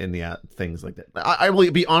in the things like that. I will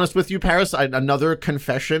be honest with you, Paris. Another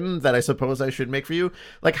confession that I suppose I should make for you.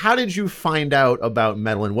 Like, how did you find out about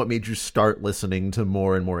metal, and what made you start listening to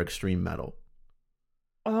more and more extreme metal?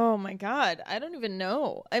 Oh my God, I don't even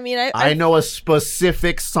know. I mean, I know a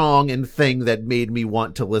specific song and thing that made me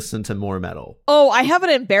want to listen to more metal. Oh, I have an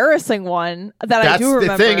embarrassing one that I do remember.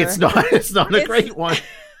 That's the thing. It's not a great one.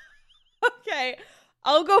 Okay.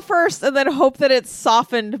 I'll go first and then hope that it's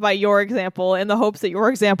softened by your example in the hopes that your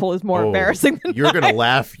example is more embarrassing than you're going to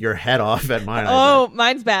laugh your head off at mine.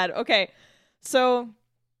 Mine's bad. Okay. So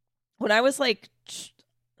when I was like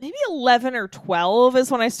maybe 11 or 12 is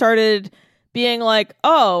when I started being like,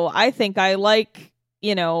 oh, I think I like,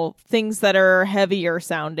 things that are heavier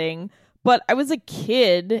sounding. But I was a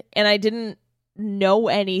kid and I didn't know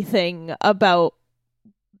anything about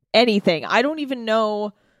anything. I don't even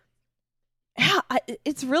know. Yeah,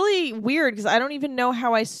 it's really weird because I don't even know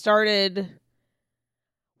how I started.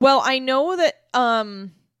 Well, I know that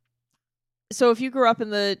so if you grew up in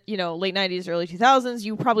the, late 90s, early 2000s,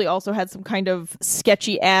 you probably also had some kind of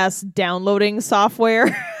sketchy ass downloading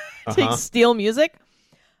software to steal music.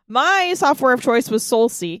 My software of choice was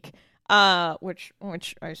SoulSeek, which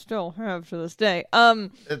I still have to this day.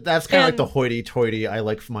 That's kind of like the hoity-toity. I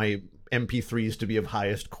like my MP3s to be of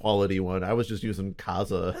highest quality one. I was just using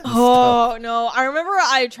Kazaa. Oh no, I remember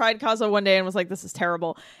I tried Kazaa one day and was like, "This is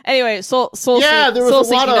terrible." Anyway, yeah, there was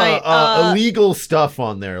a lot of illegal stuff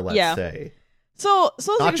on there. Let's say so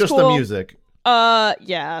not just cool. the music. And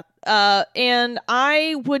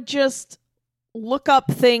I would just look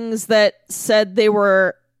up things that said they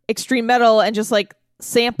were extreme metal and just like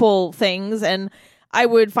sample things, and I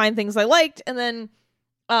would find things I liked, and then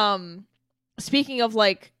speaking of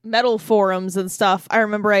like metal forums and stuff, I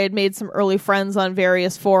remember I had made some early friends on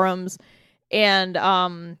various forums,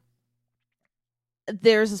 and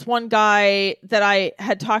there's this one guy that I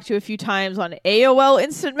had talked to a few times on AOL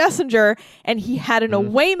Instant Messenger, and he had an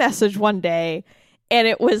away message one day, and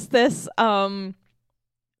it was this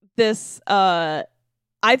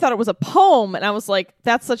I thought it was a poem, and I was like,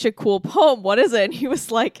 that's such a cool poem. What is it? And he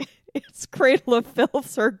was like, it's Cradle of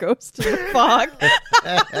Filth or Ghost in the Fog. so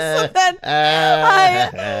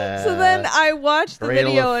then I watched the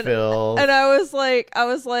video and I was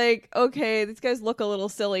like, okay, these guys look a little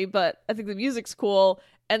silly, but I think the music's cool.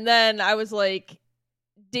 And then I was like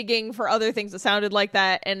digging for other things that sounded like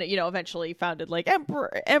that, and eventually founded like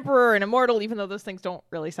Emperor and Immortal, even though those things don't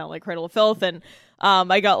really sound like Cradle of Filth. And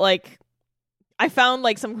I found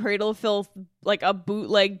like some Cradle of Filth, like a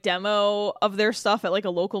bootleg demo of their stuff at like a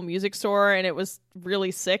local music store, and it was really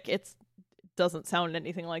sick. It doesn't sound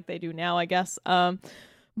anything like they do now, I guess.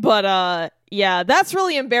 But that's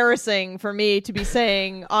really embarrassing for me to be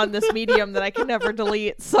saying on this medium that I can never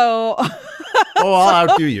delete. So I'll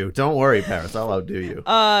outdo you. Don't worry, Paris. I'll outdo you.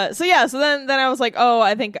 So then I was like, oh,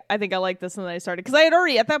 I think I like this, and then I started, because I had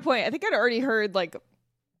already, at that point, I think I'd already heard like,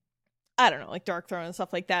 I don't know, like Darkthrone and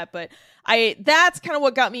stuff like that, but that's kind of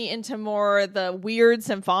what got me into more the weird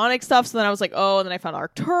symphonic stuff. So then I was like, oh, and then I found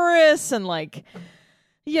Arcturus, and like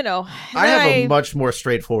you know. I have a much more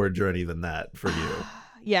straightforward journey than that for you.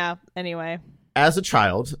 Yeah, anyway. As a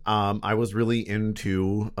child, I was really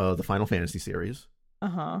into the Final Fantasy series.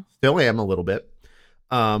 Uh-huh. Still am a little bit.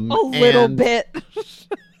 A little bit.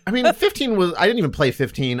 I mean, 15 was... I didn't even play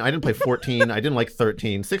 15. I didn't play 14. I didn't like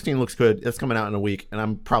 13. 16 looks good. It's coming out in a week, and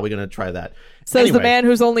I'm probably going to try that. Says the man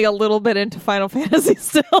who's only a little bit into Final Fantasy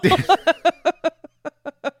still.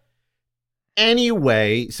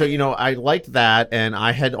 Anyway, so, I liked that, and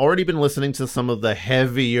I had already been listening to some of the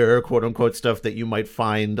heavier, quote-unquote, stuff that you might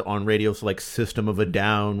find on radio. So, like, System of a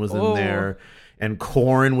Down was in there, and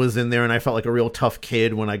Korn was in there, and I felt like a real tough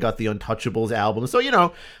kid when I got the Untouchables album. So,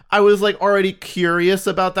 I was, like, already curious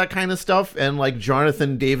about that kind of stuff, and, like,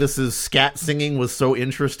 Jonathan Davis's scat singing was so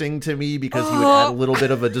interesting to me because he would add a little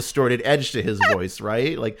bit of a distorted edge to his voice,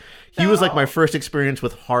 right? Like, he was, like, my first experience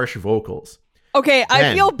with harsh vocals. Okay,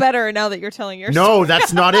 I feel better now that you're telling your story. No,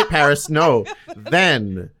 that's not it, Paris. No.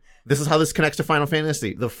 Then, this is how this connects to Final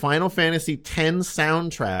Fantasy. The Final Fantasy X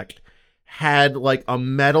soundtrack had, like, a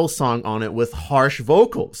metal song on it with harsh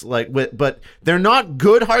vocals. But they're not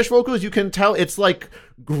good harsh vocals. You can tell it's, like,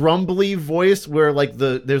 grumbly voice where, like,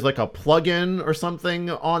 there's, like, a plugin or something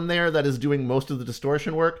on there that is doing most of the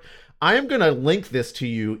distortion work. I am going to link this to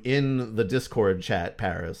you in the Discord chat,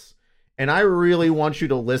 Paris. And I really want you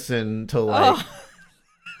to listen to, like,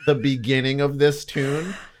 the beginning of this tune.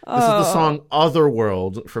 This is the song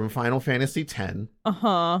Otherworld from Final Fantasy X.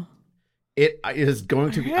 Uh-huh. It is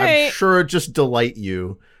going to, I'm sure, just delight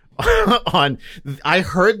you. I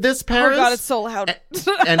heard this, Paris. Oh, God, it's so loud.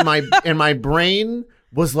 and my brain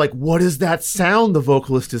was like, what is that sound the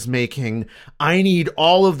vocalist is making? I need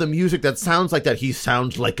all of the music that sounds like that. He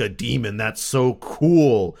sounds like a demon. That's so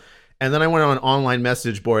cool. And then I went on an online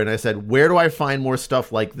message board and I said, where do I find more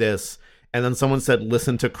stuff like this? And then someone said,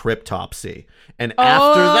 listen to Cryptopsy. And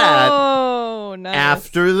after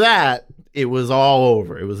that, it was all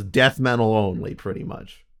over. It was death metal only, pretty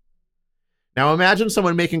much. Now imagine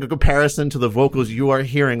someone making a comparison to the vocals you are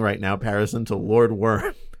hearing right now, Parison, to Lord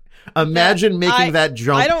Worm. Imagine making that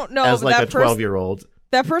jump as like a 12-year-old.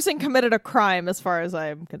 That person committed a crime as far as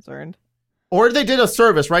I'm concerned. Or they did a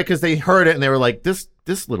service, right? Because they heard it and they were like, this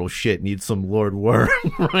little shit needs some Lord Worm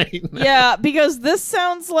right now. Yeah, because this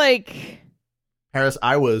sounds like... Paris,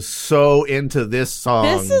 I was so into this song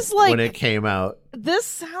when it came out. This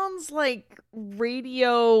sounds like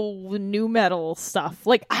radio new metal stuff.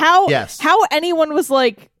 Like how anyone was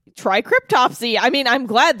like, try Cryptopsy. I mean, I'm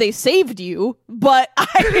glad they saved you, but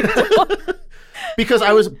because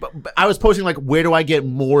I was posting like, where do I get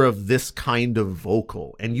more of this kind of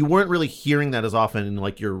vocal? And you weren't really hearing that as often in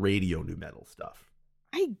like your radio new metal stuff.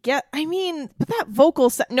 But that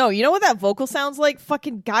vocal no, you know what that vocal sounds like?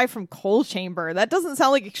 Fucking guy from Coal Chamber. That doesn't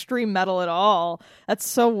sound like extreme metal at all. That's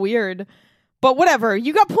so weird. But whatever,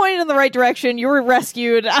 you got pointed in the right direction. You were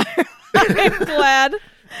rescued. I'm glad.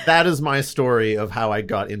 That is my story of how I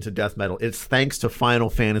got into death metal. It's thanks to Final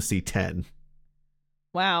Fantasy X.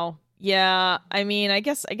 Wow. Yeah, I mean, I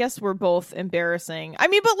guess we're both embarrassing. I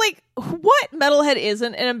mean, but like, what metalhead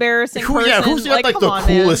isn't an embarrassing person? Yeah, who's got like the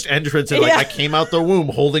coolest entrance? And like, I came out the womb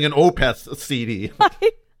holding an Opeth CD.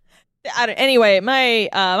 Anyway,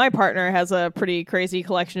 my partner has a pretty crazy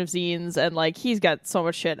collection of zines, and like, he's got so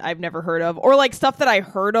much shit I've never heard of, or like stuff that I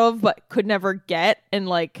heard of but could never get, and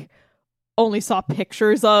like only saw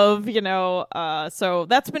pictures of. So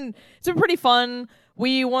it's been pretty fun.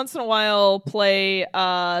 We once in a while play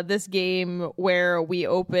this game where we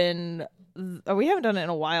open... we haven't done it in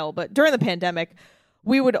a while, but during the pandemic,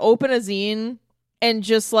 we would open a zine and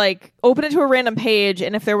just like open it to a random page,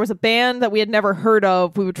 and if there was a band that we had never heard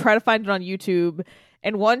of, we would try to find it on YouTube.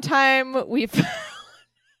 And one time we found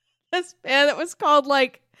this band that was called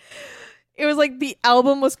like... It was like the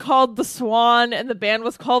album was called The Swan, and the band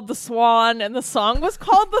was called The Swan, and the song was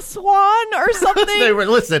called The Swan or something. They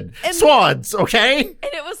were, swans, okay? And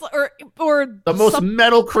it was, or the most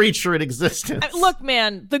metal creature in existence. Look,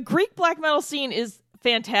 man, the Greek black metal scene is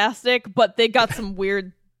fantastic, but they got some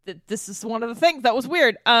weird, this is one of the things that was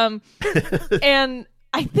weird. And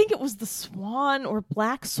I think it was The Swan or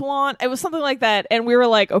Black Swan. It was something like that. And we were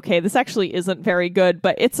like, okay, this actually isn't very good,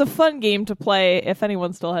 but it's a fun game to play. If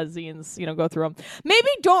anyone still has zines, go through them. Maybe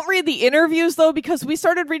don't read the interviews, though, because we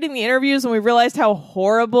started reading the interviews and we realized how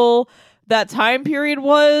horrible that time period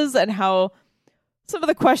was and how some of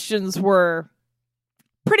the questions were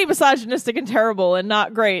pretty misogynistic and terrible and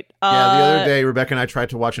not great. Yeah, the other day, Rebecca and I tried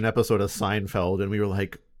to watch an episode of Seinfeld, and we were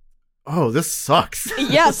like, oh, this sucks.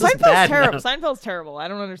 Yeah, Seinfeld's terrible. Seinfeld's terrible. I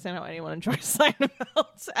don't understand how anyone enjoys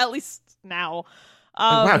Seinfeld, at least now.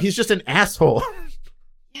 Wow, he's just an asshole.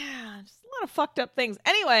 Yeah, just lot of fucked up things.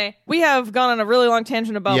 Anyway, we have gone on a really long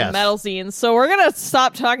tangent about Yes. metal zines, so we're going to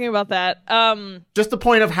stop talking about that. Just the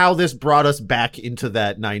point of how this brought us back into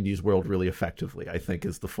that 90s world really effectively, I think,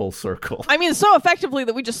 is the full circle. I mean, so effectively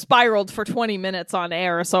that we just spiraled for 20 minutes on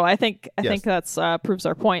air, so I think that's proves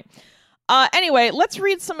our point. Anyway, let's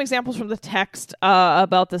read some examples from the text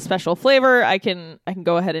about the special flavor. I can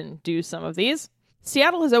go ahead and do some of these.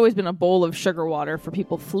 Seattle has always been a bowl of sugar water for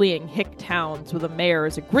people fleeing hick towns with a mayor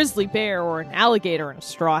as a grizzly bear or an alligator in a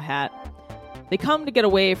straw hat. They come to get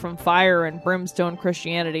away from fire and brimstone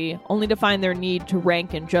Christianity, only to find their need to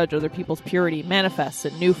rank and judge other people's purity manifests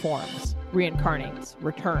in new forms, reincarnates,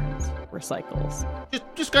 returns, recycles.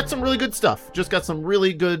 Just got some really good stuff. Just got some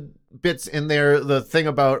really good bits in there. The thing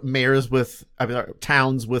about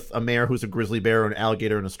towns with a mayor who's a grizzly bear or an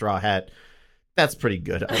alligator in a straw hat. That's pretty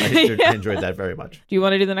good. I enjoyed that very much. Do you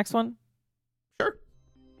want to do the next one? Sure.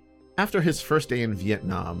 After his first day in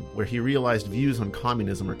Vietnam, where he realized views on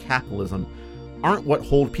communism or capitalism aren't what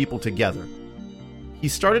hold people together, he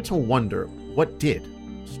started to wonder what did,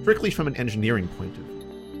 strictly from an engineering point of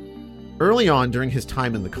view. Early on during his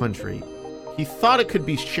time in the country, he thought it could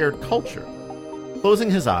be shared culture. Closing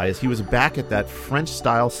his eyes, he was back at that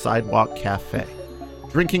French-style sidewalk cafe,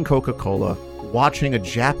 drinking Coca-Cola, watching a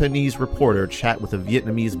Japanese reporter chat with a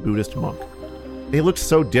Vietnamese Buddhist monk. They looked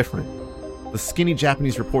so different. The skinny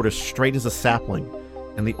Japanese reporter straight as a sapling,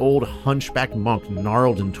 and the old hunchbacked monk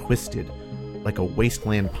gnarled and twisted, like a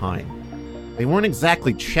wasteland pine. They weren't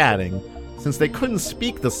exactly chatting, since they couldn't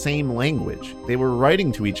speak the same language. They were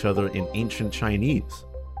writing to each other in ancient Chinese.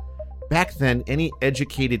 Back then, any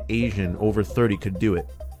educated Asian over 30 could do it.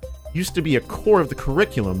 Used to be a core of the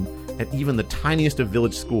curriculum at even the tiniest of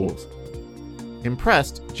village schools.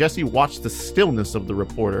 Impressed, Jesse watched the stillness of the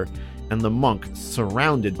reporter and the monk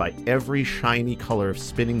surrounded by every shiny color of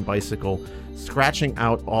spinning bicycle, scratching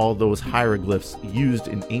out all those hieroglyphs used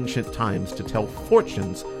in ancient times to tell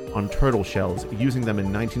fortunes on turtle shells, using them in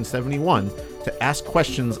 1971 to ask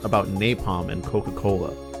questions about napalm and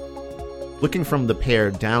Coca-Cola. Looking from the pair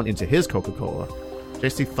down into his Coca-Cola,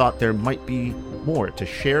 Jesse thought there might be more to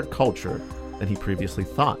shared culture than he previously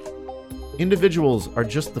thought. Individuals are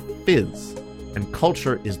just the fizz, and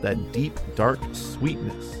culture is that deep, dark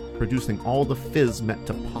sweetness, producing all the fizz meant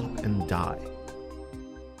to pop and die.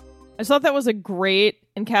 I just thought that was a great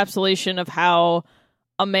encapsulation of how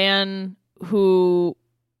a man who,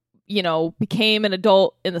 became an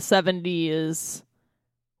adult in the 70s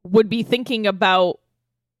would be thinking about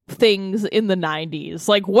things in the 90s.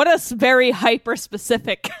 Like, what a very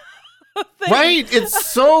hyper-specific thing. Right? It's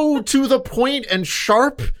so to the point and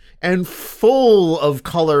sharp and full of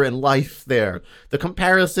color and life there. The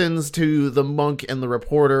comparisons to the monk and the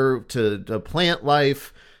reporter, to the plant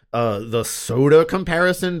life, the soda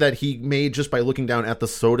comparison that he made just by looking down at the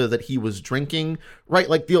soda that he was drinking, right?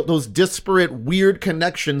 Like those disparate, weird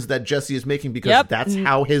connections that Jesse is making because that's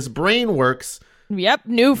how his brain works. Yep,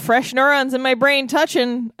 new fresh neurons in my brain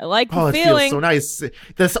touching. I like the feeling. It feels so nice.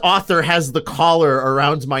 This author has the collar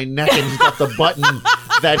around my neck and he's got the button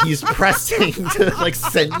that he's pressing to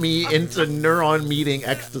send me into neuron meeting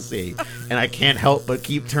ecstasy. And I can't help but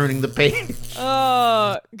keep turning the page.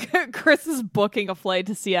 Oh, Chris is booking a flight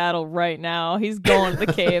to Seattle right now. He's going to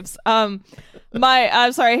the caves. I'm sorry,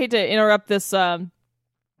 I hate to interrupt this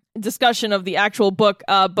discussion of the actual book,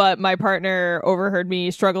 but my partner overheard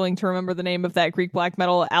me struggling to remember the name of that Greek black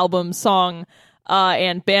metal album, song,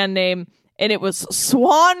 and band name, and it was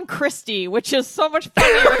Swan Christie, which is so much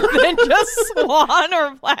funnier than just Swan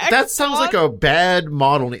or Black That sounds Swan. like a bad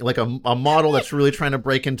model, like a model that's really trying to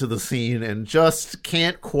break into the scene and just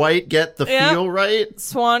can't quite get the feel right.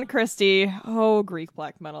 Swan Christie. Oh, Greek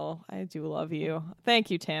black metal. I do love you.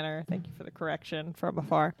 Thank you, Tanner. Thank you for the correction from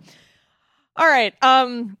afar. All right.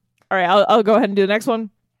 I'll go ahead and do the next one.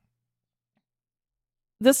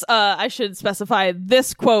 This, I should specify,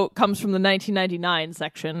 this quote comes from the 1999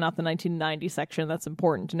 section, not the 1990 section. That's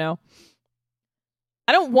important to know.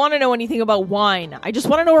 I don't want to know anything about wine. I just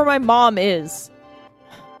want to know where my mom is.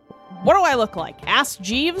 What do I look like? Ask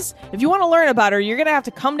Jeeves? If you want to learn about her, you're going to have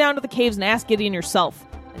to come down to the caves and ask Gideon yourself.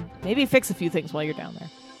 And maybe fix a few things while you're down there.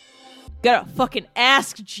 Got a fucking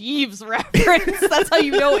Ask Jeeves reference. That's how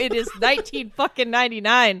you know it is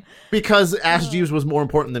 1999. Because Ask Jeeves was more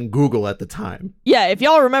important than Google at the time. Yeah, if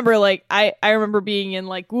y'all remember, I remember being in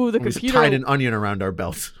the We computer. tied an onion around our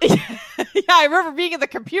belts. Yeah, I remember being in the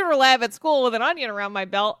computer lab at school with an onion around my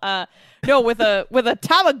belt. With a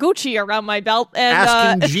Tamagotchi around my belt, and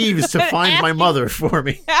asking Jeeves to find my mother for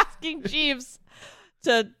me. Asking Jeeves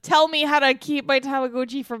to tell me how to keep my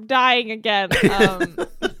Tamagotchi from dying again.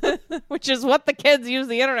 which is what the kids used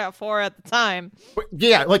the internet for at the time.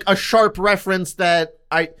 Yeah, like a sharp reference that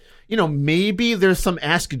maybe there's some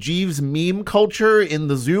Ask Jeeves meme culture in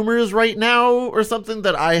the Zoomers right now or something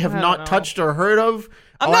that I have not touched or heard of.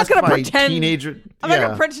 I'm not going to pretend. I'm not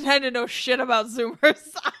going to pretend to know shit about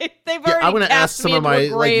Zoomers. I'm going to ask some of my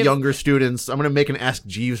younger students. I'm going to make an Ask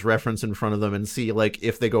Jeeves reference in front of them and see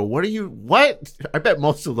if they go, what? I bet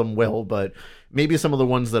most of them will, but maybe some of the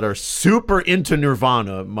ones that are super into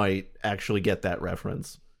Nirvana might actually get that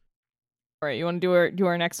reference. All right, you want to do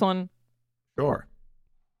our next one? Sure.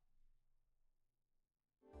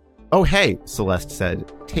 Oh, hey, Celeste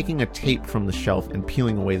said, taking a tape from the shelf and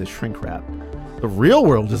peeling away the shrink wrap. The real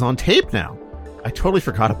world is on tape now. I totally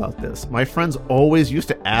forgot about this. My friends always used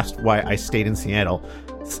to ask why I stayed in Seattle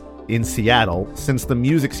since the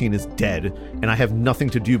music scene is dead and I have nothing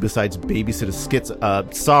to do besides babysit a skits.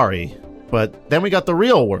 Sorry, but then we got the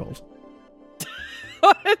real world.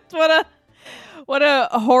 What a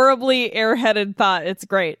horribly airheaded thought. It's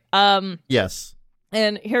great. Yes.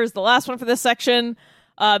 And here's the last one for this section.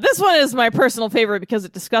 This one is my personal favorite because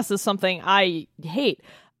it discusses something I hate.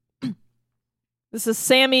 This is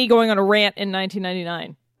Sammy going on a rant in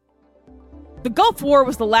 1999. The Gulf War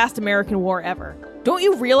was the last American war ever. Don't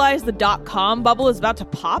you realize the .com bubble is about to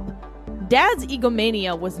pop? Dad's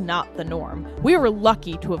egomania was not the norm. We were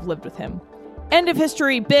lucky to have lived with him. End of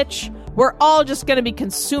history, bitch. We're all just going to be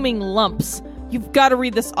consuming lumps. You've got to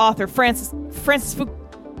read this author, Francis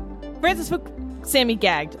Fukushima. Sammy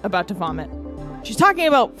gagged, about to vomit. She's talking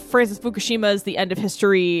about Francis Fukushima's The End of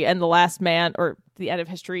History and The Last Man, or The End of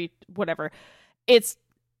History, whatever.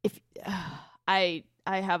 I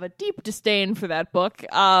have a deep disdain for that book,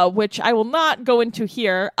 which I will not go into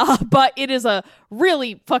here, but it is a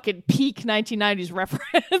really fucking peak 1990s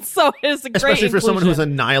reference, so it is a great Especially for inclusion. someone who's a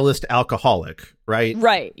nihilist alcoholic, right?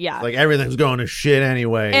 Right, yeah. Like everything's going to shit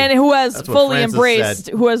anyway. And who has That's what fully Francis embraced,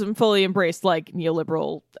 said. who hasn't fully embraced like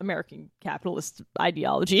neoliberal American capitalist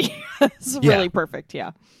ideology. It's really perfect,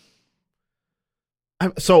 yeah.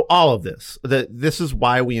 So all of this is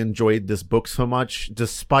why we enjoyed this book so much,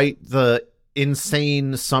 despite the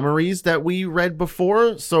insane summaries that we read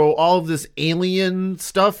before. So all of this alien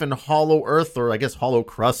stuff and Hollow Earth, or I guess Hollow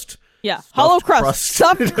Crust. Yeah, Hollow Crust,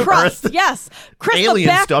 stuffed crust. Yes, Chris,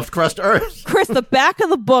 alien stuffed crust Earth. Chris, the back of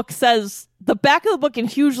the book in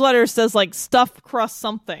huge letters says like stuffed crust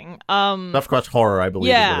something. Stuffed crust horror, I believe.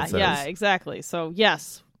 Yeah, is what it says. yeah, exactly. So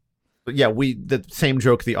yes. But yeah, the same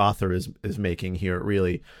joke the author is making here,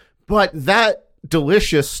 really. But that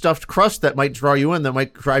delicious stuffed crust that might draw you in, that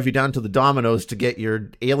might drive you down to the Domino's to get your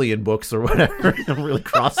alien books or whatever. I'm really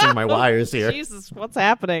crossing my wires here. Jesus, what's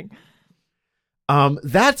happening?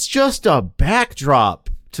 That's just a backdrop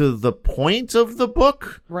to the point of the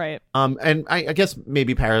book. Right. And I guess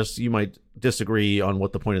maybe Paris, you might disagree on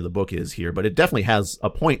what the point of the book is here, but it definitely has a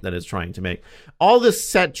point that it's trying to make. All this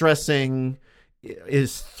set dressing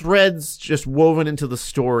is threads just woven into the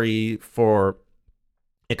story for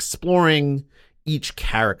exploring each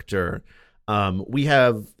character. We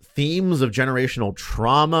have themes of generational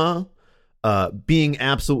trauma, being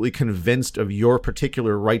absolutely convinced of your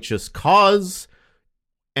particular righteous cause,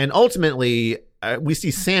 and ultimately we see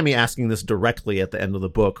Sammy asking this directly at the end of the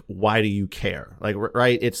book: why do you care? Like,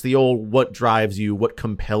 right? It's the old, what drives you, what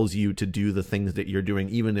compels you to do the things that you're doing,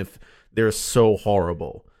 even if they're so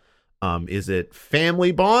horrible. Is it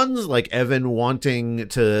family bonds, like Evan wanting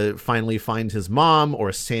to finally find his mom,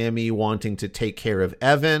 or Sammy wanting to take care of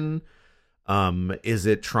Evan? Is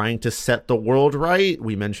it trying to set the world right?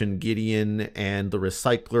 We mentioned Gideon and the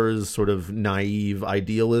Recyclers' sort of naive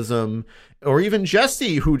idealism, or even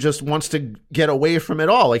Jesse, who just wants to get away from it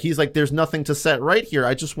all. Like, he's like, there's nothing to set right here.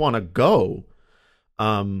 I just want to go.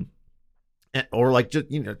 Or like, just,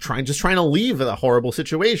 trying to leave a horrible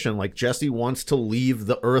situation. Like, Jesse wants to leave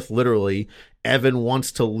the earth, literally. Evan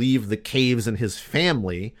wants to leave the caves and his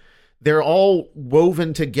family. They're all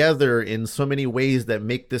woven together in so many ways that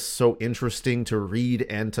make this so interesting to read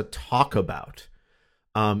and to talk about.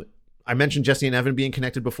 I mentioned Jesse and Evan being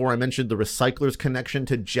connected before. I mentioned the Recyclers' connection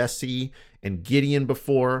to Jesse and Gideon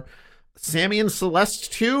before. Sammy and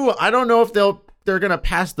Celeste too. I don't know if they're going to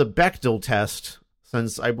pass the Bechdel test,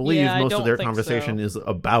 since I believe most of their conversation is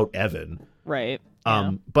about Evan. Right.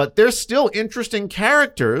 But they're still interesting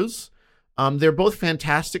characters. They're both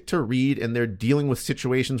fantastic to read, and they're dealing with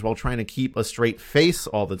situations while trying to keep a straight face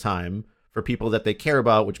all the time for people that they care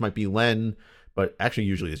about, which might be Len, but actually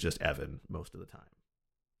usually it's just Evan most of the time.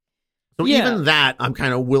 So even that I'm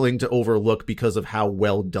kind of willing to overlook because of how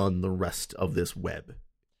well done the rest of this web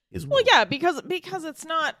is. Well, yeah, because it's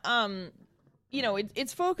not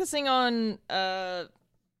it's focusing on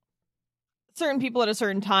certain people at a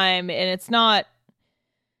certain time, and it's not.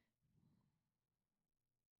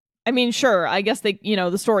 I mean, sure, I guess they,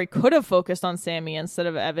 the story could have focused on Sammy instead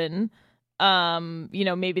of Evan.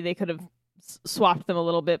 Maybe they could have swapped them a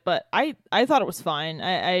little bit, but I thought it was fine.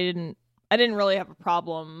 I didn't really have a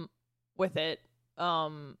problem with it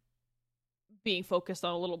being focused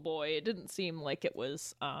on a little boy. It didn't seem like it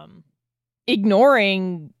was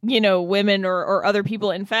ignoring, women or other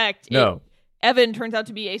people. In fact, No. Evan turns out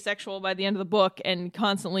to be asexual by the end of the book and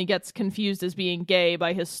constantly gets confused as being gay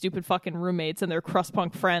by his stupid fucking roommates and their crust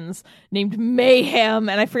punk friends named Mayhem,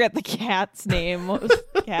 and I forget the cat's name. What was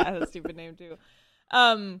the cat? Had a stupid name too.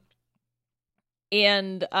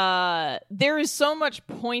 There is so much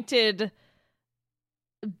pointed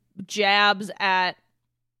jabs at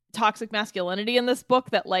toxic masculinity in this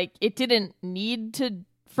book that, like, it didn't need to.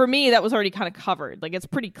 For me, that was already kind of covered. Like, it's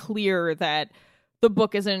pretty clear that the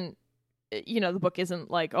book isn't. The book isn't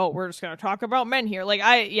like, oh, we're just going to talk about men here. Like,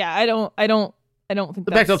 I don't think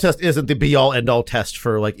the Bechdel test isn't the be all end all test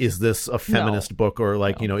for, like, is this a feminist book or,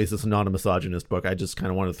 like, is this not a misogynist book? I just kind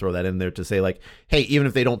of want to throw that in there to say, like, hey, even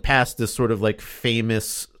if they don't pass this sort of, like,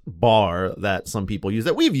 famous bar that some people use,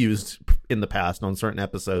 that we've used in the past on certain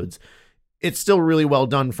episodes, it's still really well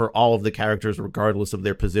done for all of the characters, regardless of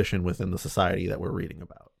their position within the society that we're reading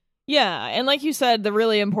about. Yeah, and like you said, the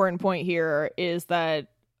really important point here is that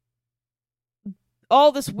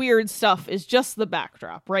all this weird stuff is just the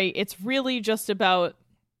backdrop, right? It's really just about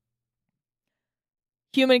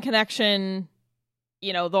human connection,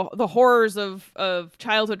 the horrors of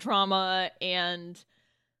childhood trauma and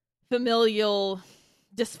familial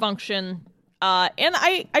dysfunction. And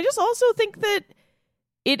I just also think that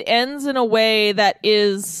it ends in a way that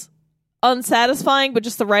is unsatisfying, but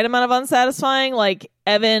just the right amount of unsatisfying. Like,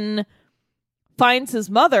 Evan finds his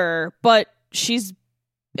mother, but she's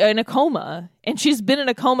in a coma, and she's been in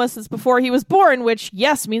a coma since before he was born, which,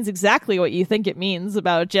 yes, means exactly what you think it means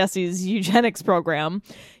about Jesse's eugenics program.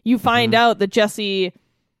 You find out that Jesse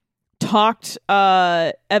talked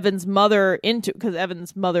Evan's mother into, because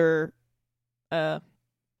Evan's grandmother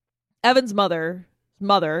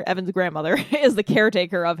is the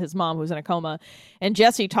caretaker of his mom who's in a coma, and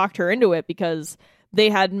Jesse talked her into it because they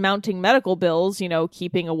had mounting medical bills,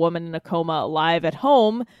 keeping a woman in a coma alive at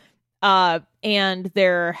home. And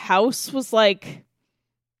their house was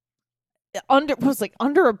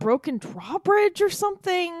under a broken drawbridge or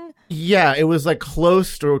something. Yeah, it was like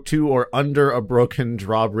close to or under a broken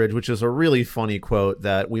drawbridge, which is a really funny quote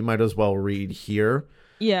that we might as well read here.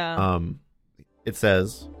 Yeah. It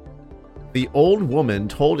says, "The old woman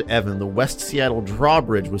told Evan the West Seattle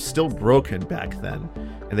drawbridge was still broken back then,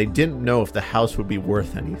 and they didn't know if the house would be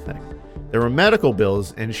worth anything. There were medical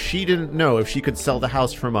bills, and she didn't know if she could sell the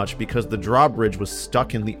house for much because the drawbridge was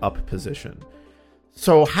stuck in the up position."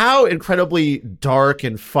 So how incredibly dark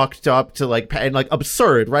and fucked up to and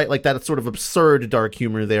absurd, right? Like that sort of absurd dark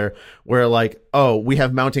humor there where like, oh, we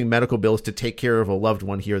have mounting medical bills to take care of a loved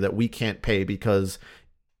one here that we can't pay because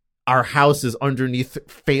our house is underneath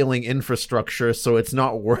failing infrastructure, so it's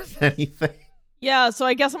not worth anything. Yeah, so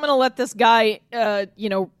I guess I'm going to let this guy,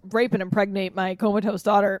 rape and impregnate my comatose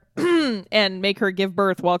daughter and make her give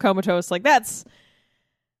birth while comatose. Like, that's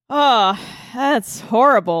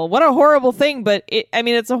horrible. What a horrible thing. But,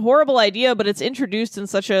 it's a horrible idea, but it's introduced in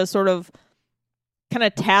such a sort of kind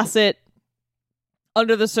of tacit,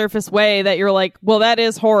 under-the-surface way that you're like, well, that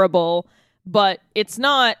is horrible, but it's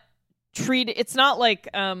not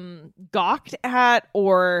gawked at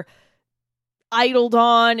or idled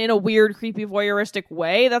on in a weird, creepy, voyeuristic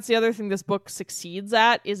way. That's the other thing this book succeeds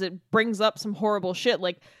at, is it brings up some horrible shit.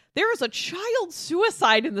 Like, there is a child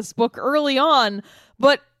suicide in this book early on,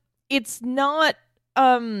 but it's not,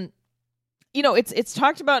 it's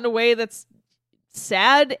talked about in a way that's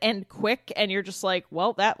sad and quick, and you're just like,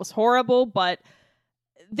 well, that was horrible, but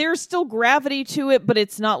there's still gravity to it, but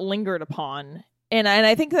it's not lingered upon. And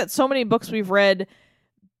I think that so many books we've read,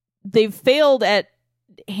 they've failed at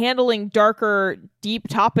handling darker, deep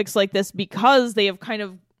topics like this because they kind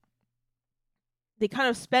of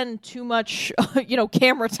spend too much,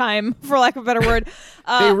 camera time, for lack of a better word.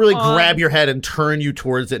 They really grab your head and turn you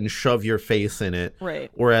towards it and shove your face in it.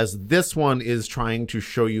 Right. Whereas this one is trying to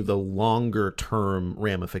show you the longer term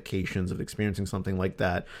ramifications of experiencing something like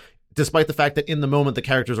that. Despite the fact that in the moment, the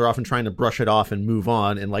characters are often trying to brush it off and move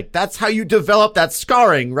on. And like, that's how you develop that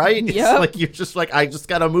scarring, right? Yep. It's like, you're just like, I just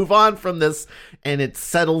got to move on from this. And it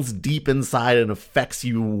settles deep inside and affects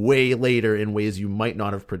you way later in ways you might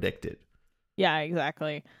not have predicted. Yeah,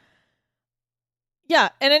 exactly. Yeah,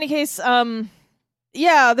 in any case,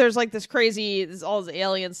 there's like there's all this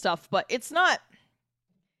alien stuff, but it's not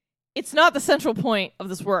the central point of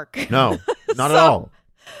this work. No. Not at all.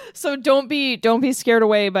 So don't be scared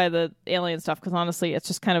away by the alien stuff, because honestly, it's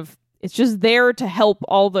just there to help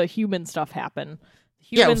all the human stuff happen.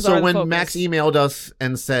 Humans so are the when focus. Max emailed us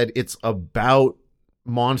and said it's about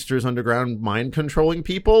monsters underground mind controlling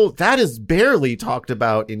people, that is barely talked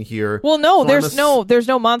about in here. Well, no, So there's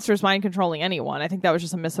no monsters mind controlling anyone. I think that was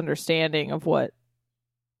just a misunderstanding of what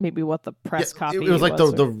the press copy it was like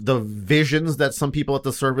the visions that some people at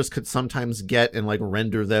the service could sometimes get and like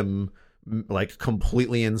render them like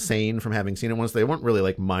completely insane from having seen it once. They weren't really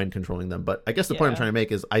like mind controlling them, but I guess the point I'm trying to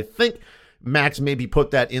make is I think Max maybe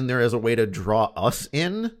put that in there as a way to draw us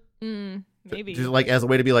in. Maybe just like as a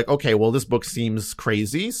way to be like, okay, well, this book seems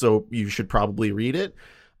crazy, so you should probably read it.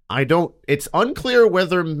 It's unclear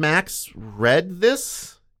whether Max read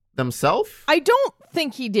this themselves. I don't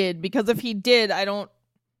think he did, because if he did, I don't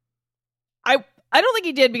think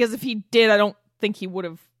he did, because if he did, I don't think he would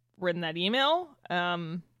have written that email.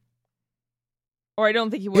 Or I don't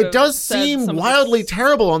think he would have. It does seem wildly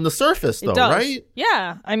terrible on the surface, though, right?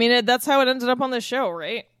 Yeah. I mean, that's how it ended up on the show,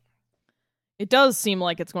 right? It does seem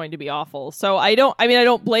like it's going to be awful. So I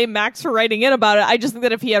don't blame Max for writing in about it. I just think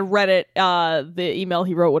that if he had read it, the email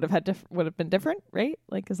he wrote would have been different, right?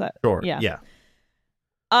 Like, is that sure? Yeah.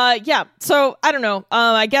 Yeah. So I don't know.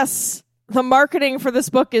 I guess the marketing for this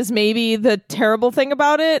book is maybe the terrible thing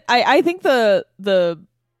about it. I think the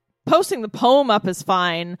posting the poem up is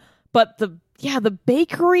fine, but the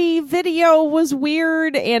bakery video was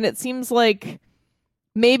weird, and it seems like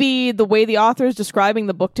maybe the way the author is describing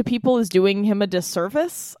the book to people is doing him a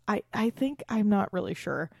disservice. I think, I'm not really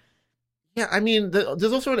sure. Yeah, I mean,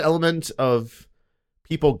 there's also an element of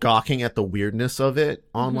people gawking at the weirdness of it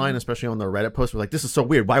online, especially on the Reddit posts. We're like, this is so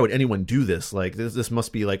weird. Why would anyone do this? Like, this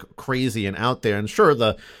must be like crazy and out there. And sure,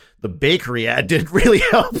 the bakery ad didn't really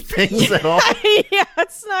help things at all. Yeah,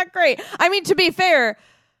 it's not great. I mean, to be fair,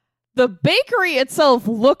 the bakery itself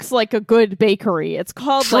looks like a good bakery. It's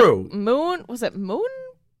called True. Like Moon. Was it Moon?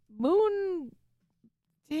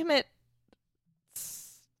 Damn it!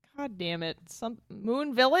 God damn it!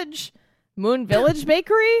 Moon Village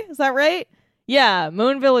Bakery. Is that right? Yeah,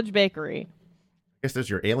 Moon Village Bakery. I guess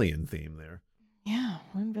there's your alien theme there. Yeah,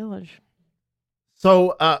 Moon Village.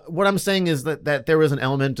 So what I'm saying is that there was an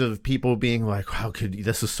element of people being like, how could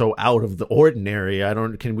this is so out of the ordinary?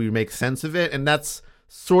 Can we make sense of it? And that's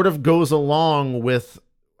sort of goes along with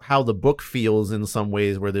how the book feels in some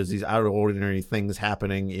ways, where there's these out of ordinary things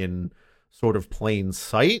happening in sort of plain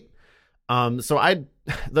sight. So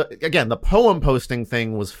the poem posting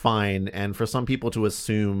thing was fine. And for some people to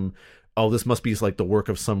assume, oh, this must be like the work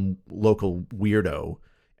of some local weirdo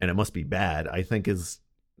and it must be bad, I think is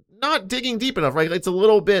not digging deep enough, right? It's a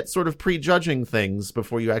little bit sort of prejudging things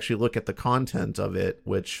before you actually look at the content of it,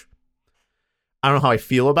 which I don't know how I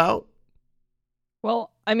feel about.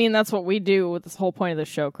 Well, I mean, that's what we do with this whole point of the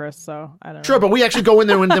show, Chris, so I don't know. Sure, but we actually go in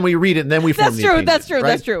there and then we read it and then we form the opinion, That's true.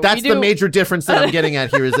 That's the major difference that I'm getting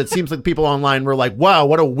at here is it seems like people online were like, wow,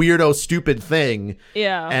 what a weirdo, stupid thing.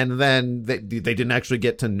 Yeah. And then they didn't actually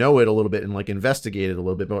get to know it a little bit and like investigate it a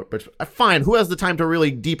little bit more. But fine, who has the time to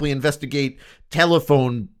really deeply investigate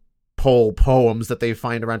telephone pole poems that they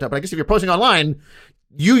find around town? But I guess if you're posting online,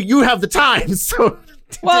 you have the time, so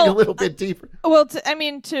dig a little bit deeper. Well,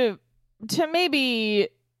 to maybe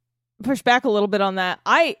push back a little bit on that,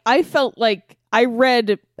 I felt like I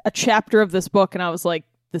read a chapter of this book and I was like,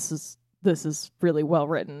 this is really well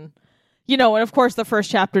written. You know, and of course the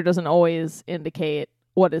first chapter doesn't always indicate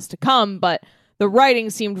what is to come, but the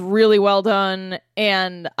writing seemed really well done,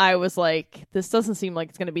 and I was like, this doesn't seem like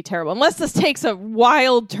it's going to be terrible. Unless this takes a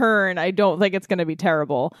wild turn, I don't think it's going to be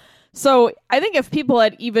terrible. So I think if people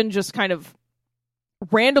had even just kind of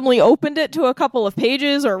randomly opened it to a couple of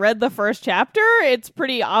pages or read the first chapter, it's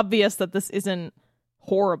pretty obvious that this isn't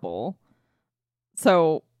horrible.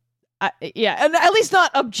 So, and at least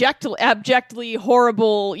not abjectly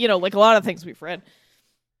horrible, you know, like a lot of things we've read.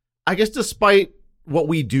 I guess despite what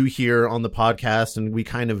we do here on the podcast, and we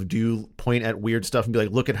kind of do point at weird stuff and be like,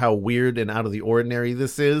 look at how weird and out of the ordinary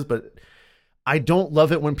this is, but I don't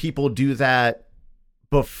love it when people do that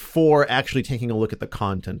before actually taking a look at the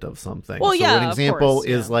content of something. Well, so an example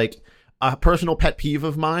is like a personal pet peeve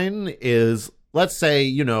of mine is, let's say,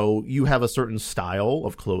 you know, you have a certain style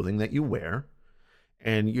of clothing that you wear,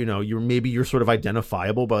 and you know, you're sort of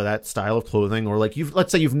identifiable by that style of clothing, or like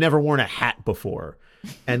let's say you've never worn a hat before,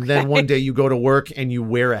 and then one day you go to work and you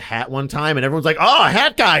wear a hat one time and everyone's like, oh,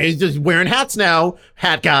 hat guy, he's just wearing hats now,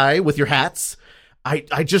 hat guy with your hats.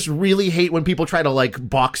 I just really hate when people try to like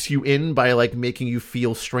box you in by like making you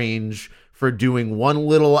feel strange for doing one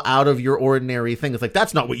little out of your ordinary thing. It's like,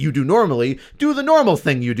 that's not what you do normally. Do the normal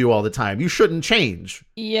thing you do all the time. You shouldn't change.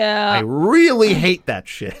 Yeah. I really hate that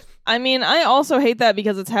shit. I mean, I also hate that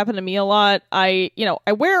because it's happened to me a lot. I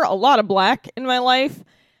wear a lot of black in my life,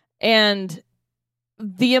 and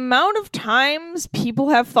the amount of times people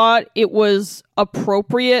have thought it was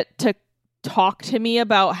appropriate to talk to me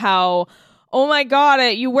about how, oh my God,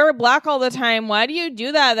 you wear black all the time. Why do you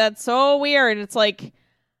do that? That's so weird. It's like,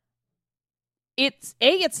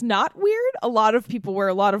 it's not weird. A lot of people wear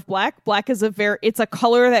a lot of black. Black is it's a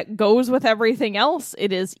color that goes with everything else.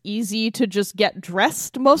 It is easy to just get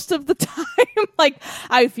dressed most of the time. Like,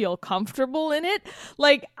 I feel comfortable in it.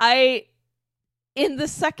 Like, in the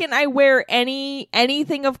second I wear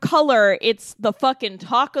anything of color, it's the fucking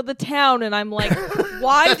talk of the town, and I'm like,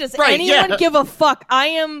 why does anyone give a fuck? I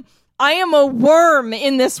am a worm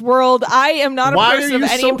in this world. I am not a person of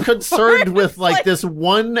any Why are you so concerned with like this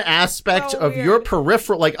one aspect so of weird. your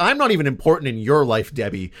peripheral? Like, I'm not even important in your life,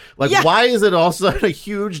 Debbie. Like, why is it also a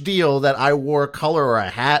huge deal that I wore color or a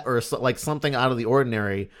hat or like something out of the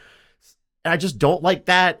ordinary? And I just don't like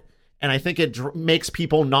that. And I think it makes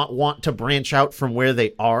people not want to branch out from where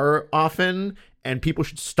they are often. And people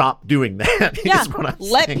should stop doing that. Yeah, is what I'm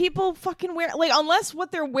let saying. people fucking wear, like, unless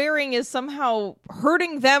what they're wearing is somehow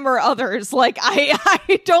hurting them or others. Like,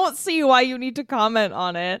 I don't see why you need to comment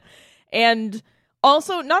on it. And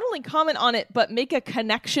also, not only comment on it, but make a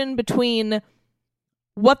connection between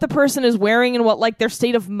what the person is wearing and what, like, their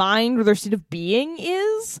state of mind or their state of being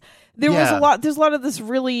is. There's a lot of this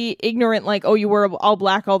really ignorant, like, oh, you wear all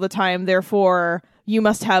black all the time, therefore you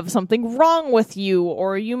must have something wrong with you,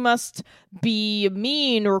 or you must be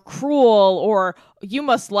mean or cruel, or you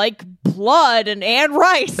must like blood and Anne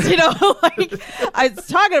Rice, like, I was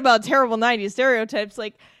talking about terrible 90s stereotypes.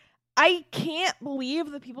 Like, I can't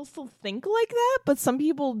believe that people still think like that, but some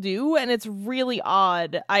people do, and it's really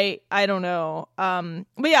odd. I don't know.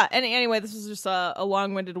 But yeah, anyway, this is just a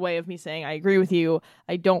long-winded way of me saying I agree with you.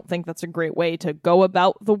 I don't think that's a great way to go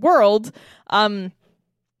about the world.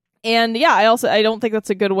 And yeah, I don't think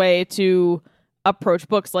that's a good way to approach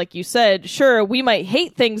books. Like you said, sure, we might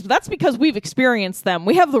hate things, but that's because we've experienced them.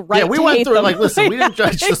 We have the right to hate them. Yeah, we went through it. Like, listen, we didn't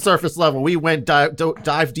judge the surface level. We went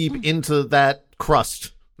dive deep into that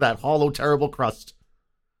crust, that hollow, terrible crust.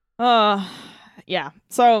 Yeah.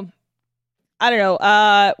 So, I don't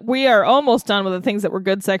know. We are almost done with the things that were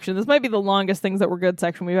good section. This might be the longest things that were good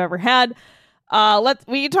section we've ever had.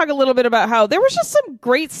 We can talk a little bit about how there was just some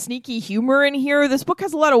great sneaky humor in here. This book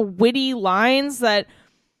has a lot of witty lines that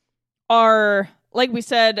are, like we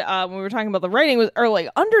said when we were talking about the writing, are like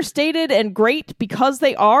understated and great because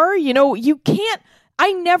they are. You can't.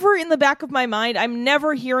 I never, in the back of my mind, I'm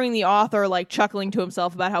never hearing the author like chuckling to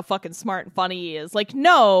himself about how fucking smart and funny he is. Like,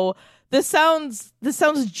 no, this sounds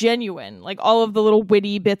genuine. Like, all of the little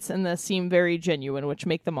witty bits in this seem very genuine, which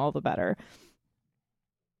make them all the better.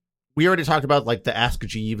 We already talked about like the Ask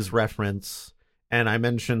Jeeves reference, and I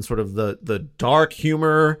mentioned sort of the dark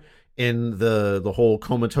humor in the whole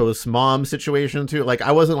comatose mom situation too. Like,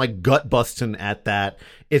 I wasn't like gut busting at that.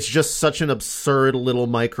 It's just such an absurd little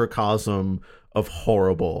microcosm of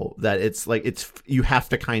horrible that it's you have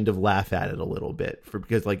to kind of laugh at it a little bit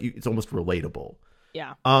because like it's almost relatable.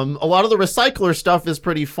 Yeah. A lot of the recycler stuff is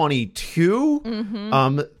pretty funny too.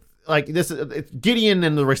 Mm-hmm. Like this, Gideon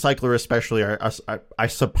and the recycler especially are, I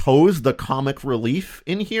suppose, the comic relief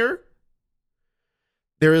in here.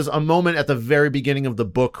 There is a moment at the very beginning of the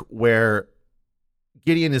book where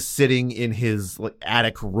Gideon is sitting in his like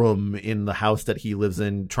attic room in the house that he lives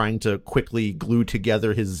in, trying to quickly glue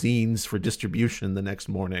together his zines for distribution the next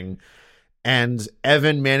morning. And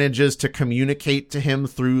Evan manages to communicate to him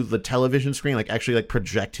through the television screen, like actually like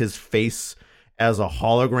project his face as a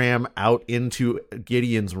hologram out into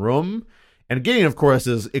Gideon's room. And Gideon, of course,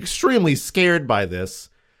 is extremely scared by this.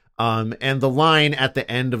 And the line at the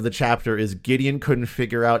end of the chapter is Gideon couldn't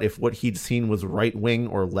figure out if what he'd seen was right wing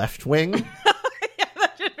or left wing. Yeah,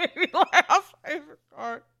 that just made me laugh. I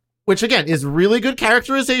forgot. Which, again, is really good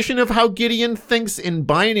characterization of how Gideon thinks in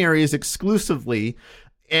binaries exclusively.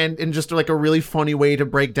 And just like a really funny way to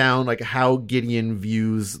break down like how Gideon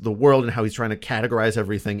views the world and how he's trying to categorize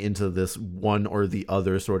everything into this one or the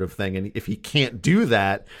other sort of thing. And if he can't do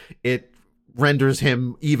that, it renders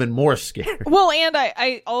him even more scared. Well, and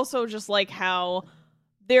I also just like how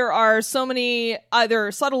there are so many either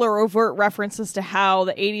subtle or overt references to how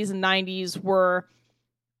the 80s and 90s were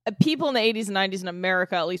people in the 80s and 90s in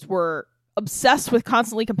America, at least, were obsessed with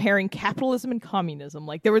constantly comparing capitalism and communism.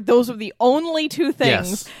 Like, those were the only two things,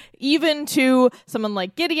 yes. Even to someone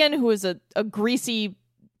like Gideon, who is a greasy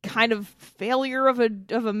kind of failure of a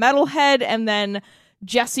metalhead, and then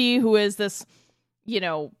Jesse, who is this,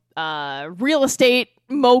 real estate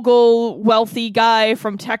mogul, wealthy guy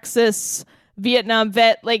from Texas, Vietnam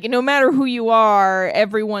vet. Like, no matter who you are,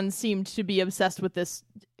 everyone seemed to be obsessed with this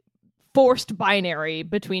forced binary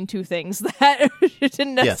between two things that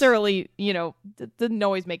didn't necessarily, didn't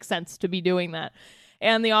always make sense to be doing that.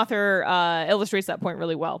 And the author illustrates that point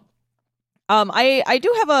really well. I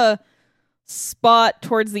do have a spot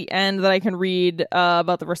towards the end that I can read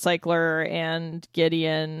about the Recycler and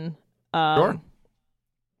Gideon. Sure.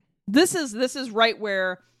 This is right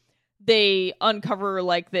where they uncover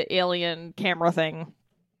like the alien camera thing.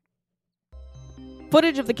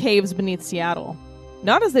 Footage of the caves beneath Seattle.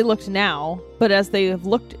 Not as they looked now, but as they would have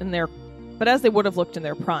looked in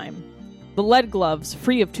their prime. The lead gloves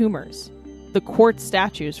free of tumors. The quartz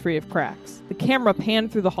statues free of cracks. The camera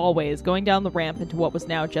panned through the hallways, going down the ramp into what was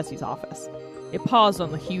now Jesse's office. It paused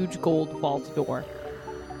on the huge gold vault door.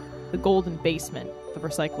 The golden basement, the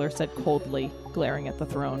Recycler said coldly, glaring at the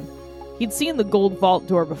throne. He'd seen the gold vault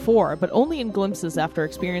door before, but only in glimpses after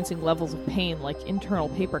experiencing levels of pain like internal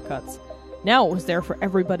paper cuts. Now it was there for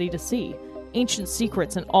everybody to see. Ancient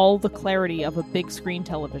secrets in all the clarity of a big screen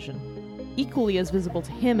television. Equally as visible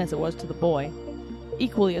to him as it was to the boy.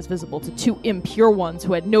 Equally as visible to two impure ones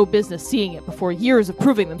who had no business seeing it before years of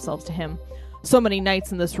proving themselves to him. So many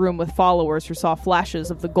nights in this room with followers who saw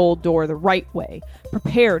flashes of the gold door the right way,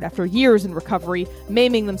 prepared after years in recovery,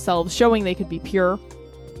 maiming themselves, showing they could be pure.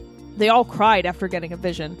 They all cried after getting a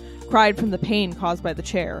vision, cried from the pain caused by the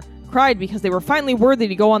chair, cried because they were finally worthy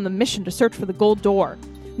to go on the mission to search for the gold door.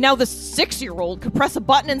 Now this 6-year-old could press a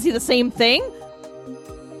button and see the same thing?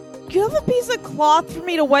 Do you have a piece of cloth for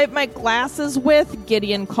me to wipe my glasses with?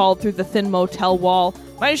 Gideon called through the thin motel wall.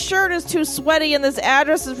 My shirt is too sweaty and this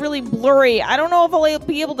address is really blurry. I don't know if I'll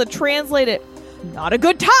be able to translate it. Not a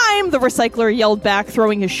good time, the Recycler yelled back,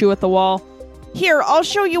 throwing his shoe at the wall. Here, I'll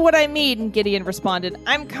show you what I mean, Gideon responded.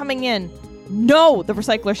 I'm coming in. No, the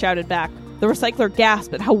Recycler shouted back. The Recycler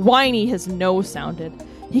gasped at how whiny his no sounded.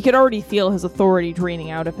 He could already feel his authority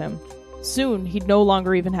draining out of him. Soon, he'd no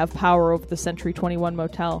longer even have power over the Century 21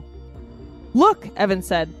 motel. Look, Evan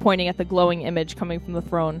said, pointing at the glowing image coming from the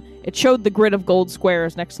throne. It showed the grid of gold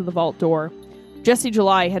squares next to the vault door. Jesse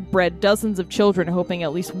July had bred dozens of children hoping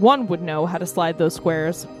at least one would know how to slide those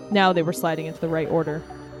squares. Now they were sliding into the right order.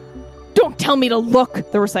 Don't tell me to look,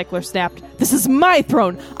 the Recycler snapped. This is my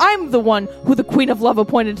throne. I'm the one who the Queen of Love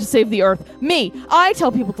appointed to save the Earth. Me. I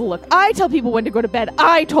tell people to look. I tell people when to go to bed.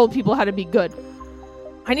 I told people how to be good.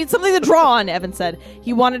 I need something to draw on, Evan said.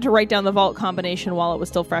 He wanted to write down the vault combination while it was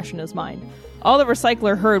still fresh in his mind. All the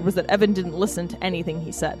Recycler heard was that Evan didn't listen to anything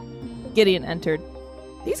he said. Gideon entered.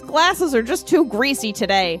 These glasses are just too greasy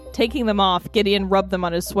today. Taking them off, Gideon rubbed them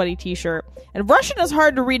on his sweaty t-shirt. And Russian is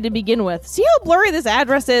hard to read to begin with. See how blurry this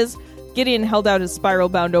address is? Gideon held out his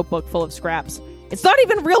spiral-bound notebook full of scraps. It's not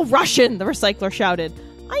even real Russian, the Recycler shouted.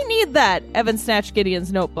 I need that, Evan snatched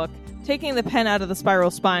Gideon's notebook. Taking the pen out of the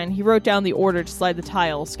spiral spine, he wrote down the order to slide the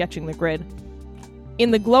tile, sketching the grid.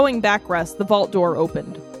 In the glowing backrest, the vault door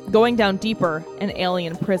opened. Going down deeper, an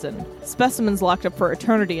alien prison. Specimens locked up for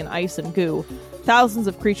eternity in ice and goo. Thousands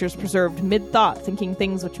of creatures preserved mid-thought, thinking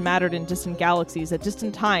things which mattered in distant galaxies at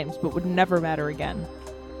distant times but would never matter again.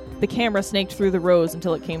 The camera snaked through the rows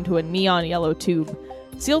until it came to a neon yellow tube.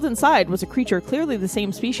 Sealed inside was a creature clearly the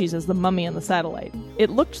same species as the mummy on the satellite.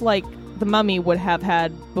 It looked like the mummy would have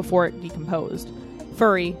had before it decomposed.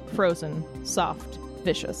 Furry, frozen, soft,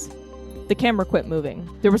 vicious. The camera quit moving.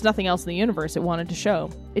 There was nothing else in the universe it wanted to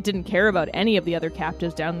show. It didn't care about any of the other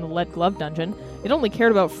captives down in the lead glove dungeon. It only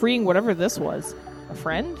cared about freeing whatever this was. A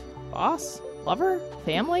friend? Boss? Lover?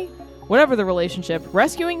 Family? Whatever the relationship,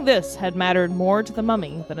 rescuing this had mattered more to the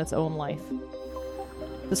mummy than its own life.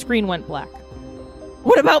 The screen went black.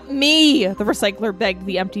 What about me? The Recycler begged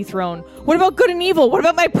the empty throne. What about good and evil? What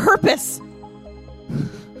about my purpose?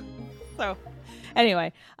 So,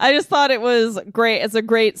 anyway, I just thought it was great. It's a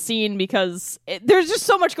great scene because there's just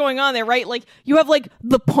so much going on there, right? Like, you have, like,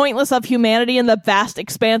 the pointless of humanity in the vast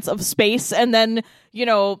expanse of space, and then, you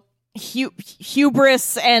know,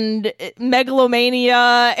 hubris and megalomania,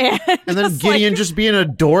 and then Gideon just being a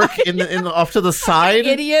dork in the off to the side,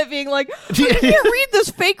 idiot being like, I can't read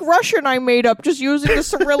this fake Russian I made up just using the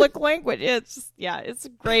Cyrillic language. It's just, it's a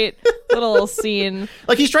great little scene.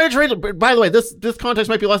 Like, he's trying to translate. By the way, this context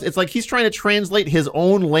might be lost. It's like he's trying to translate his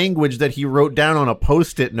own language that he wrote down on a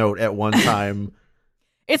Post-it note at one time.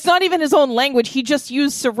 It's not even his own language. He just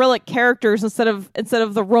used Cyrillic characters instead of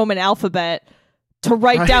the Roman alphabet to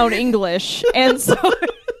write down English, and so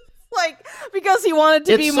like because he wanted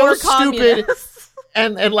to be more communist. Stupid,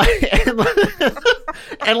 and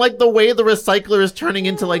And like the way the recycler is turning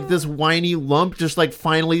into like this whiny lump, just like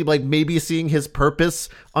finally like maybe seeing his purpose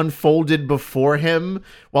unfolded before him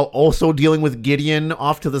while also dealing with Gideon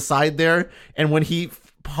off to the side there. And when he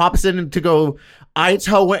pops in to go, I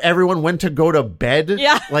tell everyone when to go to bed.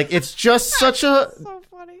 Yeah. Like it's just such a So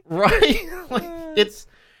funny. right. Like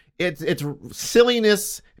it's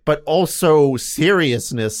silliness, but also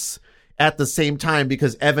seriousness at the same time,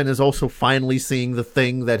 because Evan is also finally seeing the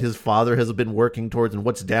thing that his father has been working towards and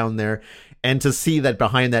what's down there. And to see that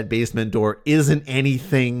behind that basement door isn't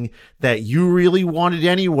anything that you really wanted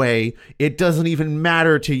anyway. It doesn't even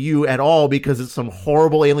matter to you at all because it's some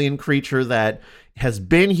horrible alien creature that has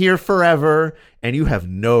been here forever and you have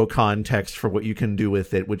no context for what you can do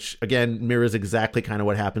with it, which again mirrors exactly kind of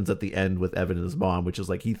what happens at the end with Evan and his mom, which is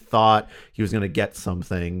like he thought he was going to get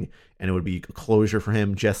something and it would be closure for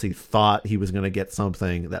him. Jesse thought he was going to get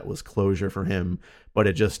something that was closure for him, but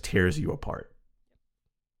it just tears you apart.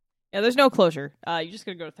 Yeah, there's no closure. You're just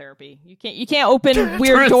gonna go to therapy. You can't open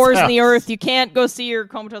weird doors in the earth. You can't go see your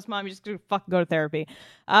comatose mom. You just gonna fucking go to therapy.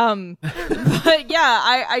 But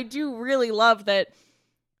yeah, I do really love that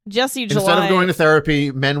Jesse July. Instead of going to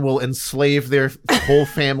therapy, men will enslave their whole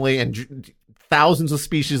family and thousands of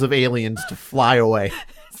species of aliens to fly away.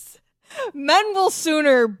 Men will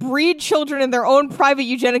sooner breed children in their own private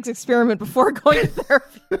eugenics experiment before going to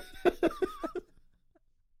therapy.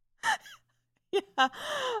 Yeah,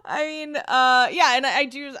 I mean, yeah, and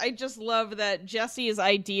I just love that Jesse's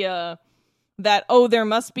idea that, oh, there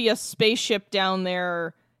must be a spaceship down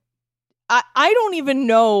there. I don't even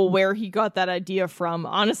know where he got that idea from.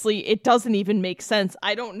 Honestly, it doesn't even make sense.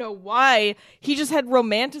 I don't know why. He just had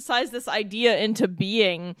romanticized this idea into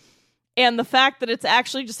being. And the fact that it's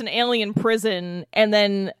actually just an alien prison, and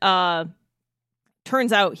then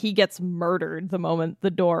turns out he gets murdered the moment the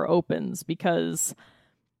door opens because...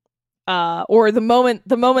 or the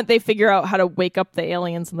moment they figure out how to wake up the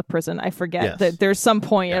aliens in the prison. I forget. Yes. That there's some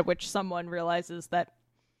point at which someone realizes that,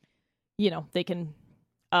 they can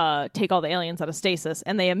take all the aliens out of stasis,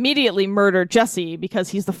 and they immediately murder Jesse because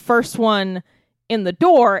he's the first one in the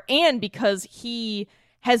door, and because he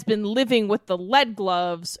has been living with the lead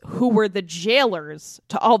gloves, who were the jailers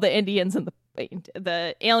to all the aliens in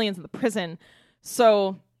the prison.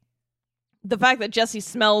 So the fact that Jesse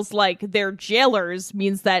smells like their jailers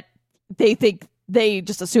means that they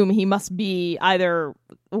just assume he must be either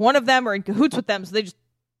one of them or in cahoots with them, so they just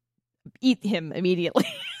eat him immediately.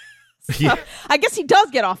 So, yeah. I guess he does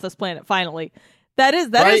get off this planet finally. That is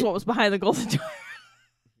what was behind the golden door.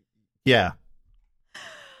 Yeah.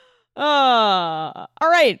 All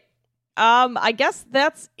right. I guess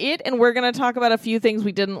that's it, and we're gonna talk about a few things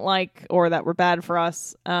we didn't like or that were bad for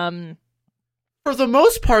us. For the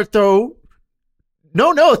most part, though.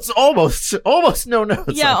 No notes, almost no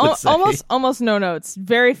notes. Yeah, almost no notes.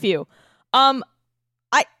 Very few.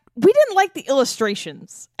 We didn't like the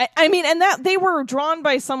illustrations. I mean, and that they were drawn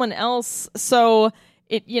by someone else, so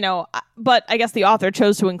it, but I guess the author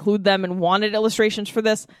chose to include them and wanted illustrations for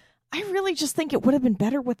this. I really just think it would have been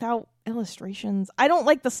better without illustrations. I don't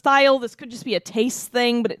like the style. This could just be a taste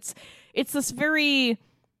thing, but it's this very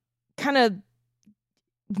kind of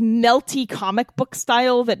melty comic book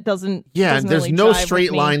style that doesn't there's really no jive straight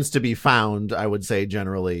with me. lines to be found, I would say,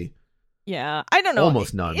 generally. Yeah, I don't know.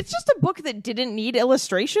 Almost none. It's just a book that didn't need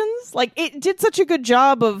illustrations. Like, it did such a good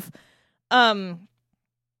job of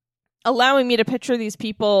allowing me to picture these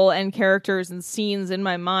people and characters and scenes in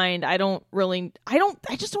my mind. I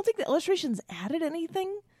just don't think the illustrations added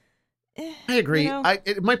anything. I agree.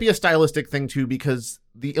 It might be a stylistic thing too, because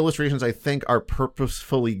the illustrations, I think, are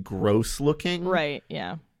purposefully gross looking. Right,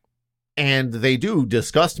 yeah. And they do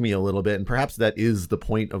disgust me a little bit, and perhaps that is the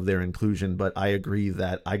point of their inclusion, but I agree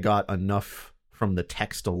that I got enough from the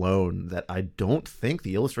text alone that I don't think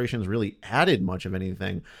the illustrations really added much of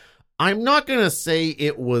anything. I'm not going to say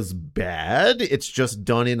it was bad. It's just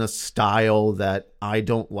done in a style that I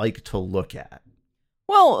don't like to look at.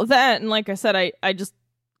 Well, that, and like I said, I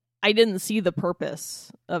didn't see the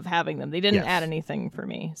purpose of having them. They didn't add anything for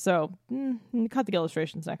me. So, cut the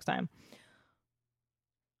illustrations next time.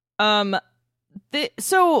 Like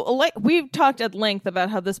we've talked at length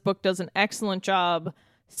about how this book does an excellent job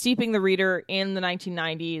steeping the reader in the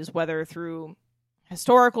 1990s, whether through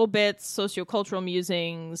historical bits, sociocultural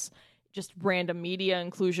musings, just random media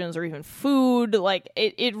inclusions, or even food. Like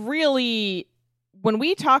it really, when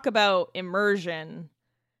we talk about immersion,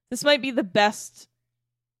 this might be the best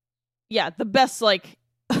like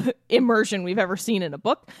immersion we've ever seen in a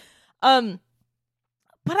book.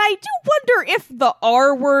 But I do wonder if the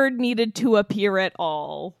R word needed to appear at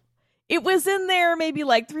all. it was in there maybe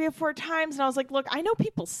like 3 or 4 times, and I was like, look, I know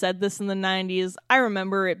people said this in the 90s. I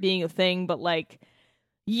remember it being a thing, but like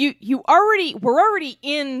we're already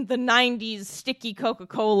in the 90s sticky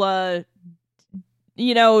Coca-Cola.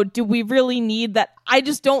 You know, do we really need that? I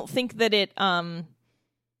just don't think that it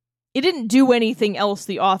didn't do anything else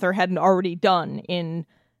the author hadn't already done in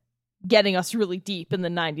getting us really deep in the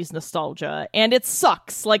 90s nostalgia, and it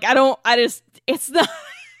sucks. Like it's not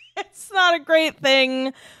it's not a great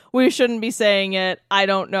thing. We shouldn't be saying it. I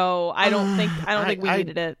don't know. I don't think we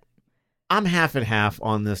needed it. I'm half and half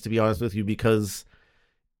on this, to be honest with you, because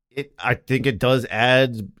I think it does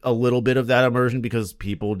add a little bit of that immersion, because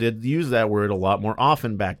people did use that word a lot more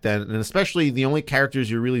often back then. And especially the only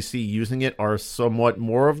characters you really see using it are somewhat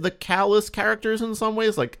more of the callous characters in some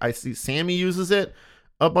ways. Like I see Sammy uses it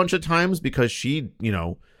a bunch of times because she,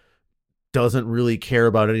 doesn't really care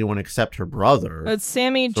about anyone except her brother. It's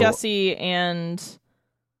Sammy, Jesse, and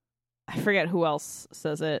I forget who else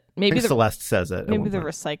says it. Maybe Celeste says it. Maybe the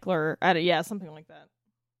recycler. Yeah, something like that.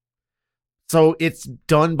 So it's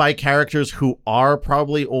done by characters who are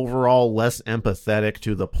probably overall less empathetic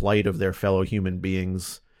to the plight of their fellow human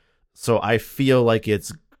beings. So I feel like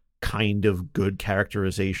it's kind of good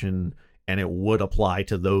characterization, and it would apply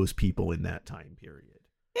to those people in that time period.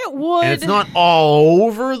 It would. And it's not all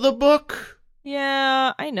over the book.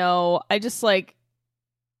 Yeah, I know. I just like...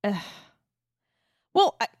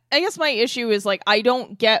 Well, I guess my issue is like I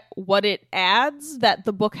don't get what it adds that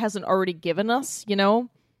the book hasn't already given us,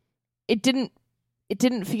 It didn't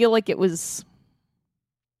feel like it was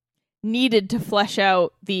needed to flesh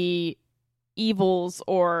out the evils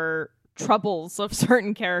or troubles of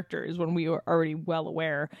certain characters when we were already well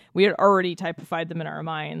aware. We had already typified them in our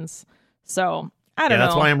minds. So, I don't know.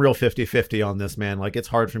 That's why I'm real 50-50 on this, man. Like, it's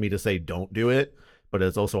hard for me to say don't do it, but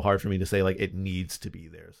it's also hard for me to say, like, it needs to be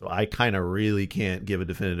there. So I kind of really can't give a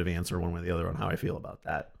definitive answer one way or the other on how I feel about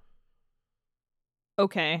that.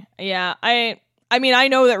 Okay. Yeah, I mean, I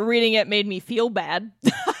know that reading it made me feel bad.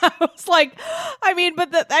 I was like,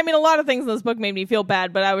 a lot of things in this book made me feel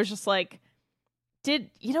bad, but I was just like,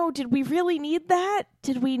 did we really need that?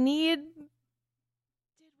 Did we need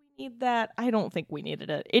that? I don't think we needed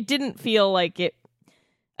it. It didn't feel like it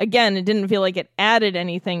added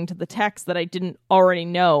anything to the text that I didn't already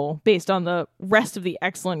know based on the rest of the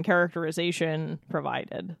excellent characterization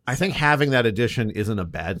provided. I think having that addition isn't a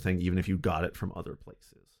bad thing, even if you got it from other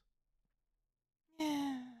places.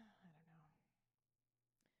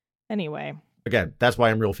 Anyway. Again, that's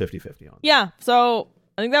why I'm real 50-50 on it. Yeah, so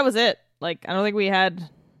I think that was it. Like, I don't think we had...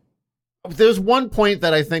 There's one point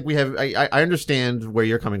that I think we have... I understand where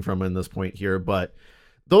you're coming from in this point here, but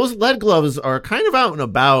those lead gloves are kind of out and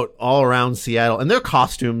about all around Seattle, and they're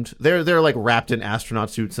costumed. They're like wrapped in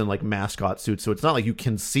astronaut suits and like mascot suits, so it's not like you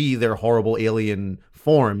can see their horrible alien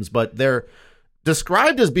forms, but they're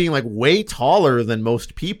described as being like way taller than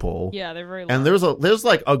most people. Yeah, they're very long. And there's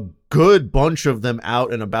like a good bunch of them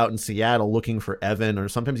out and about in Seattle looking for Evan, or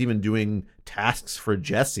sometimes even doing tasks for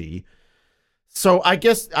Jesse. So I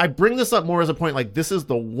guess I bring this up more as a point, like, this is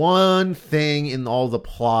the one thing in all the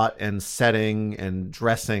plot and setting and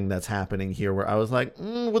dressing that's happening here where I was like,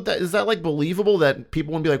 is that like believable that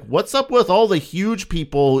people would be like, what's up with all the huge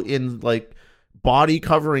people in like body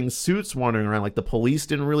covering suits wandering around? Like, the police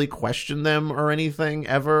didn't really question them or anything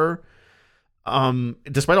ever.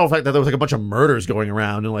 Despite all the fact that there was like a bunch of murders going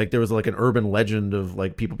around, and like there was like an urban legend of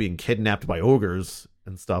like people being kidnapped by ogres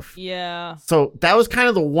and stuff. Yeah. So that was kind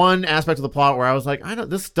of the one aspect of the plot where I was like,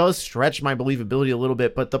 this does stretch my believability a little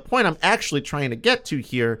bit. But the point I'm actually trying to get to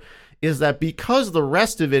here is that because the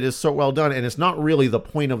rest of it is so well done, and it's not really the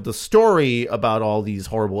point of the story about all these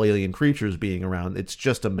horrible alien creatures being around, it's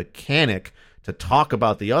just a mechanic to talk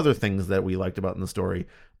about the other things that we liked about in the story,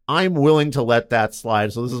 I'm willing to let that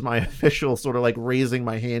slide. So this is my official sort of like raising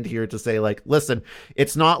my hand here to say, like, listen,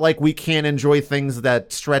 it's not like we can't enjoy things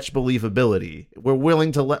that stretch believability.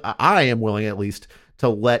 I am willing at least to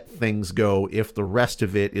let things go if the rest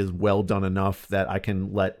of it is well done enough that I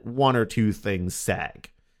can let one or two things sag.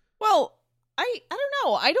 Well, I don't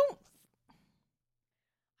know. I don't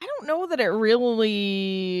know that it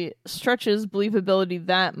really stretches believability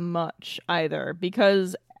that much either,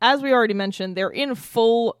 because as we already mentioned, they're in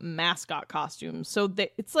full mascot costumes. So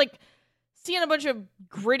it's like seeing a bunch of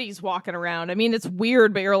gritties walking around. I mean, it's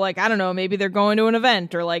weird, but you're like, I don't know, maybe they're going to an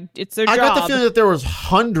event or like it's their job. I got the feeling that there was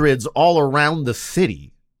hundreds all around the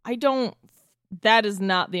city. That is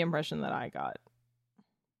not the impression that I got.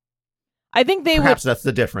 I think Perhaps that's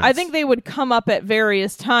the difference. I think they would come up at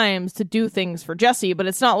various times to do things for Jesse, but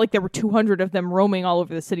it's not like there were 200 of them roaming all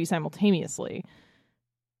over the city simultaneously.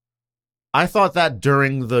 I thought that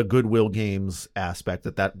during the Goodwill Games aspect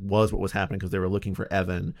that was what was happening because they were looking for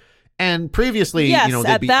Evan. And previously, Yes, they'd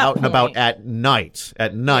at be that out and about point. at night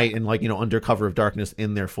and like, under cover of darkness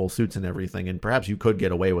in their full suits and everything. And perhaps you could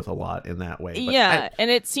get away with a lot in that way. But Yeah, and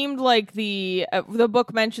it seemed like the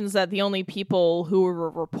book mentions that the only people who were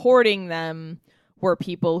reporting them were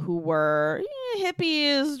people who were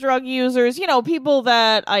hippies, drug users, people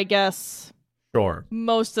that I guess Sure.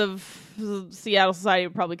 most of Seattle society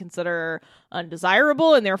would probably consider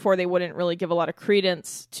undesirable, and therefore they wouldn't really give a lot of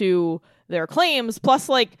credence to their claims. Plus,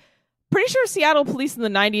 like, pretty sure Seattle police in the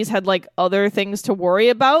 90s had like other things to worry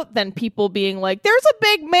about than people being like, there's a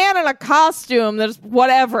big man in a costume that's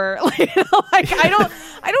whatever. Like, I don't know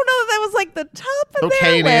if that was like the top of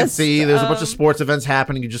Okay, their Nancy, list. there's a bunch of sports events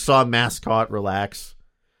happening. You just saw a mascot. Relax.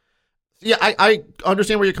 Yeah, I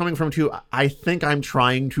understand where you're coming from, too. I think I'm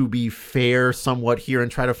trying to be fair somewhat here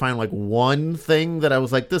and try to find, like, one thing that I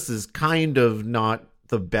was like, this is kind of not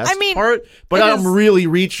the best part, but I'm really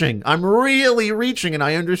reaching. I'm really reaching, and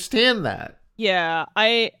I understand that. Yeah,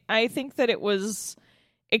 I think that it was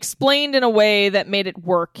explained in a way that made it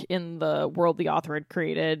work in the world the author had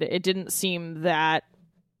created. It didn't seem that,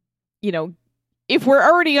 if we're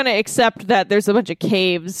already going to accept that there's a bunch of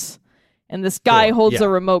caves and this guy holds a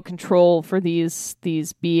remote control for these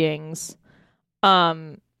beings,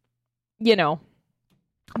 but I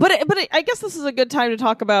guess this is a good time to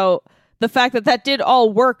talk about the fact that did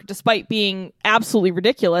all work despite being absolutely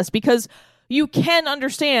ridiculous, because you can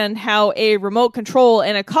understand how a remote control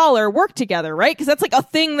and a collar work together, right? Because that's like a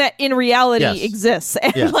thing that in reality exists.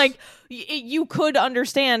 And like you could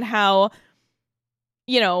understand how,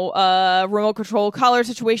 a remote control collar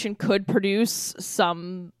situation could produce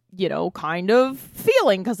some, kind of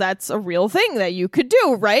feeling, because that's a real thing that you could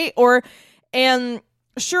do, right? And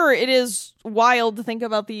sure, it is wild to think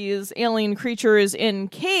about these alien creatures in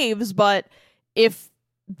caves, but if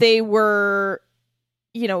they were,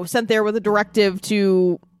 sent there with a directive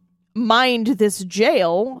to mind this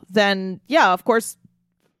jail, then yeah, of course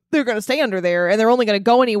they're going to stay under there, and they're only going to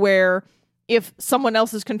go anywhere if someone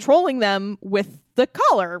else is controlling them with the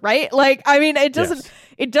collar, right? Like, I mean, it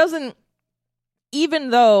doesn't, even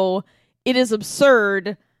though it is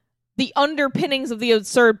absurd, the underpinnings of the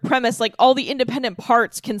absurd premise, like all the independent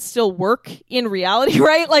parts can still work in reality,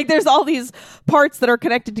 right? Like there's all these parts that are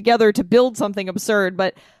connected together to build something absurd,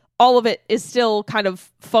 but all of it is still kind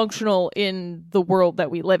of functional in the world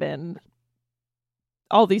that we live in.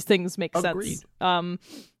 All these things make sense.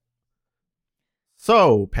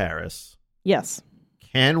 So, Paris. Yes.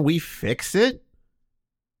 Can we fix it?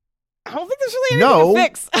 I don't think there's really anything to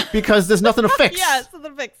fix. Because there's nothing to fix. Yeah, it's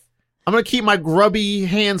nothing to fix. I'm going to keep my grubby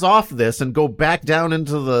hands off this and go back down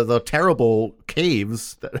into the terrible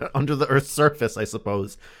caves under the Earth's surface, I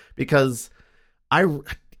suppose. Because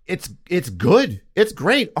it's good. It's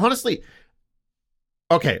great. Honestly.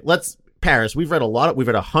 Okay, Paris, we've read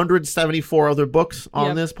 174 other books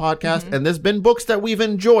on this podcast, and there's been books that we've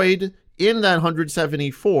enjoyed in that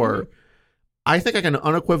 174. Mm-hmm. I think I can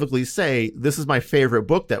unequivocally say this is my favorite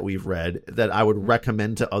book that we've read that I would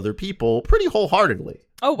recommend to other people pretty wholeheartedly.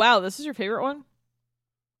 Oh, wow. This is your favorite one?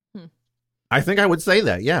 I think I would say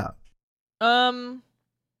that, yeah. I don't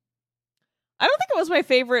think it was my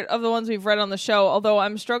favorite of the ones we've read on the show, although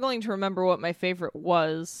I'm struggling to remember what my favorite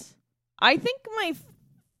was. I think my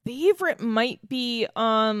favorite might be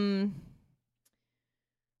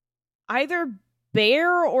either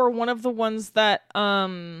Bear or one of the ones that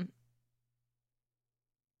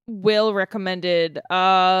Will recommended.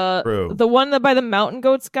 True. The one that by the mountain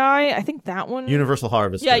goats guy. I think that one. Universal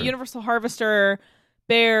Harvester. Yeah, Universal Harvester.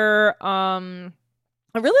 Bear. I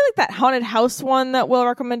really like that haunted house one that Will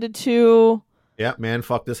recommended too. Yeah, Man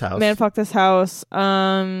Fuck This House. Man Fuck This House.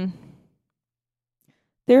 There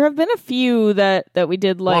have been a few that we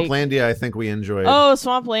did like. Swamplandia, I think we enjoyed. Oh,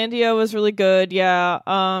 Swamplandia was really good. Yeah.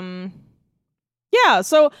 Yeah.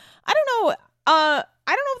 So I don't know. I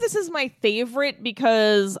don't know if this is my favorite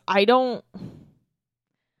because I'm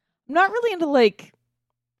not really into like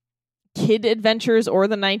kid adventures or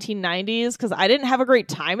the 1990s because I didn't have a great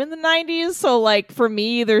time in the 90s. So like for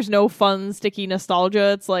me, there's no fun, sticky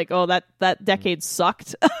nostalgia. It's like, oh, that decade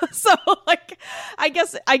sucked. So like, I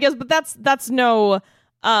guess, but that's no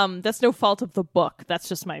fault of the book. That's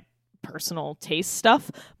just my personal taste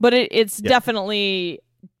stuff. But it's definitely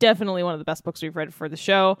one of the best books we've read for the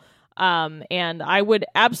show. And I would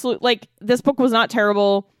absolutely like, this book was not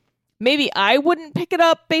terrible. Maybe I wouldn't pick it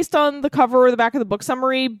up based on the cover or the back of the book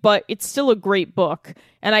summary, but it's still a great book.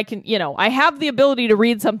 And I can, I have the ability to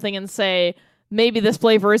read something and say, maybe this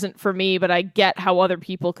flavor isn't for me, but I get how other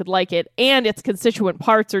people could like it. And its constituent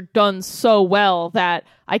parts are done so well that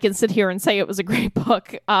I can sit here and say it was a great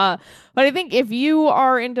book. But I think if you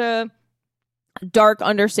are into dark,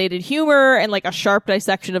 understated humor and like a sharp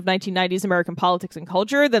dissection of 1990s American politics and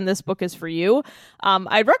culture, then this book is for you.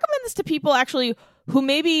 I'd recommend this to people actually who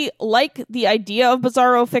maybe like the idea of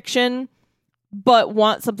bizarro fiction but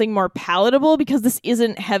want something more palatable, because this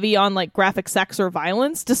isn't heavy on like graphic sex or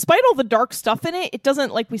violence. Despite all the dark stuff in it, it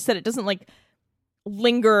doesn't, like we said, it doesn't like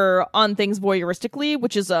linger on things voyeuristically,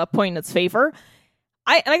 which is a point in its favor.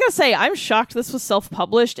 I gotta say, I'm shocked this was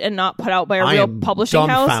self-published and not put out by a real publishing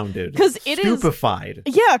house. Dumbfounded, because it is stupefied.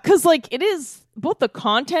 Yeah, because like it is, both the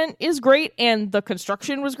content is great and the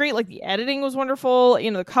construction was great. Like the editing was wonderful.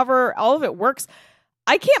 You know, the cover, all of it works.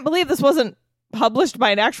 I can't believe this wasn't published by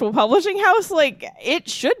an actual publishing house. Like it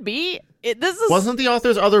should be. Wasn't the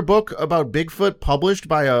author's other book about Bigfoot published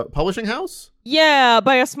by a publishing house? Yeah,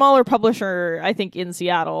 by a smaller publisher, I think in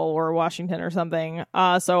Seattle or Washington or something.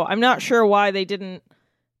 So I'm not sure why they didn't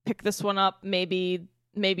pick this one up. Maybe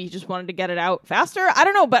he just wanted to get it out faster. I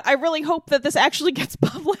don't know, but I really hope that this actually gets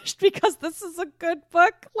published, because this is a good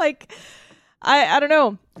book. Like, I don't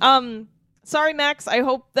know. Sorry, Max. I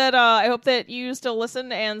hope that you still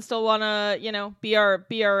listen and still want to, you know, be our.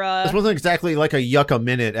 This wasn't exactly like a yuck a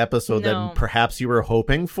minute episode that perhaps you were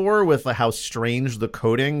hoping for, with how strange the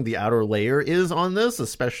coding, the outer layer is on this,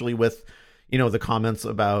 especially with, you know, the comments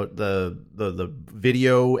about the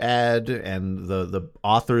video ad and the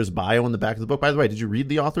author's bio in the back of the book. By the way, did you read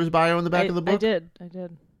the author's bio in the back of the book? I did.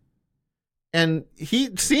 And he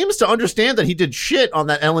seems to understand that he did shit on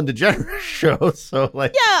that Ellen DeGeneres show. So,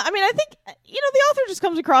 like, yeah, I mean, I think, you know, the author just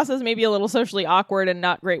comes across as maybe a little socially awkward and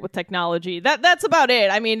not great with technology. That's about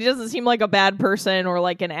it. I mean, he doesn't seem like a bad person or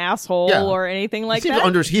like an asshole or anything like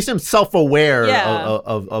that. He seems self-aware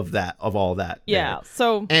of all that. Yeah. There.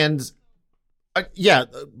 So, and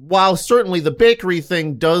while certainly the bakery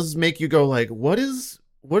thing does make you go like, what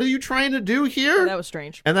are you trying to do here? That was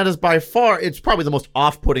strange. And that is by far, it's probably the most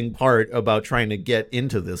off-putting part about trying to get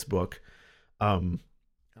into this book.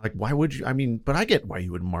 Like, why would you? I mean, but I get why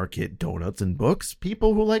you would market donuts and books.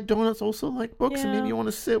 People who like donuts also like books, and maybe you want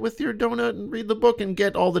to sit with your donut and read the book and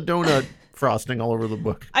get all the donut frosting all over the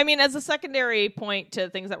book. I mean, as a secondary point to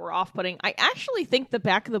things that were off-putting, I actually think the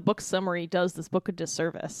back of the book summary does this book a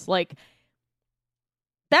disservice. Like,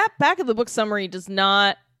 that back of the book summary does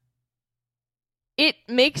not... It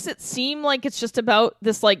makes it seem like it's just about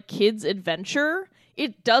this, like, kid's adventure.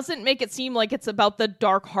 It doesn't make it seem like it's about the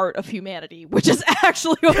dark heart of humanity, which is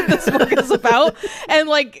actually what this book is about. And,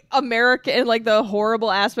 like, America, and, like, the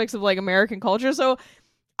horrible aspects of, like, American culture. So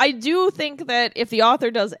I do think that if the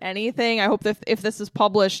author does anything, I hope that if this is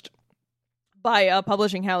published by a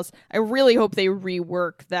publishing house, I really hope they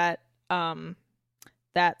rework that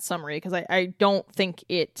summary, because I don't think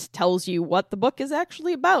it tells you what the book is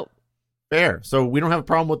actually about. Fair. So we don't have a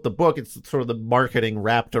problem with the book. It's sort of the marketing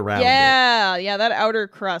wrapped around it. Yeah, that outer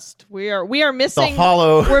crust. We are missing the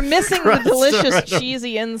hollow. We're missing the delicious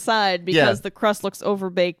cheesy inside, because the crust looks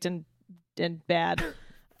overbaked and bad.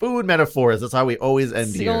 Food metaphors. That's how we always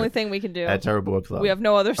end it's here. The only thing we can do at Terrible Book Club. We have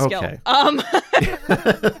no other skill. Okay.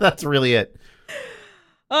 That's really it.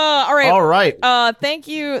 All right. All right. Thank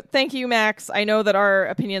you, Max. I know that our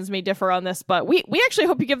opinions may differ on this, but we actually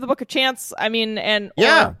hope you give the book a chance. I mean, and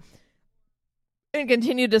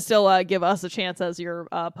continue to still give us a chance as your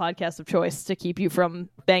podcast of choice to keep you from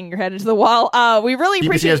banging your head into the wall. We really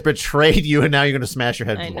appreciate... BBC has betrayed you, and now you're going to smash your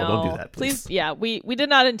head into the wall. Don't do that, please. Yeah, we did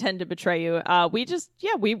not intend to betray you.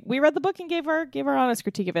 We read the book and gave our honest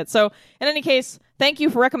critique of it. So, in any case, thank you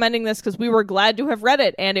for recommending this, because we were glad to have read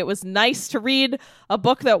it, and it was nice to read a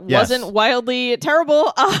book that wasn't wildly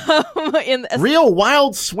terrible. Real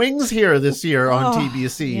wild swings here this year on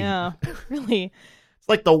TBC. Yeah, really. It's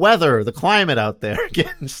like the weather, the climate out there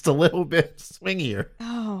getting just a little bit swingier.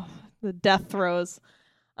 Oh, the death throes.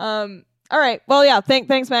 All right. Well, yeah.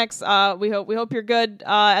 Thanks, Max. We hope you're good.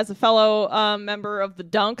 As a fellow member of the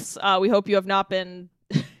Dunks, we hope you have not been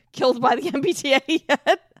killed by the MBTA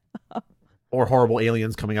yet. Or horrible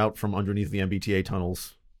aliens coming out from underneath the MBTA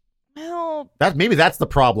tunnels. Well, maybe that's the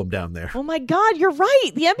problem down there. Oh my God, you're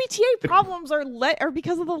right. The MBTA problems are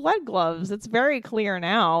because of the lead gloves. It's very clear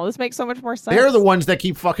now. This makes so much more sense. They're the ones that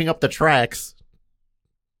keep fucking up the tracks.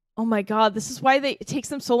 Oh my God, this is why it takes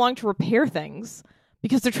them so long to repair things.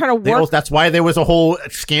 Because they're trying to work. That's why there was a whole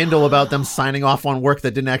scandal about them signing off on work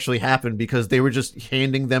that didn't actually happen, because they were just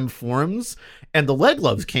handing them forms, and the lead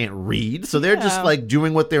gloves can't read, so they're just like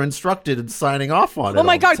doing what they're instructed and signing off on it. Oh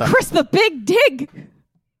my God, Chris, the big dig.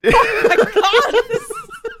 Oh my God.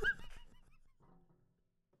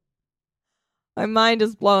 My mind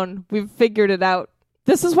is blown. We've figured it out.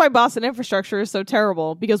 This is why Boston infrastructure is so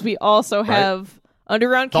terrible, because we also have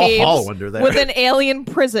underground caves all under there. with an alien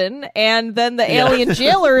prison, and then the alien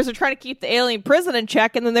jailers are trying to keep the alien prison in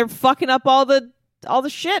check, and then they're fucking up all the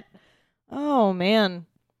shit. Oh, man.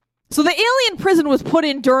 So the alien prison was put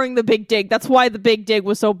in during the Big Dig. That's why the Big Dig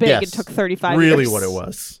was so big and took 35 years. Really what it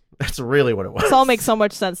was. That's really what it was. This all makes so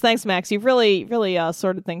much sense. Thanks, Max. You've really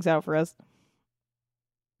sorted things out for us.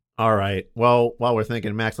 All right. Well, while we're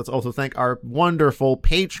thinking, Max, let's also thank our wonderful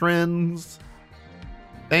patrons.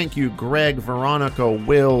 Thank you, Greg, Veronica,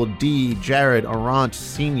 Will, D, Jared, Arant,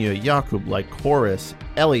 Senior, Jakub, Lycoris,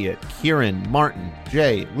 Elliot, Kieran, Martin,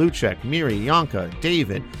 Jay, Luchek, Miri, Yanka,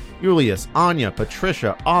 David, Julius, Anya,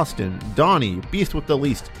 Patricia, Austin, Donnie, Beast with the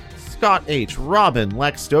Least, Scott H., Robin,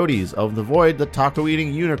 Lex Stodes, Of the Void, The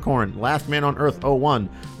Taco-Eating Unicorn, Last Man on Earth 01,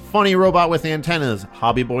 Funny Robot with Antennas,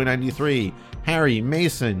 Hobbyboy93, Harry,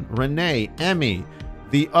 Mason, Renee, Emmy,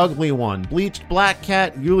 The Ugly One, Bleached Black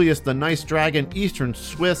Cat, Julius the Nice Dragon, Eastern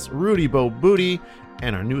Swiss, Rudy Bo Booty,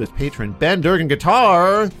 and our newest patron, Ben Durgan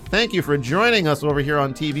Guitar. Thank you for joining us over here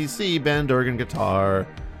on TBC, Ben Durgan Guitar.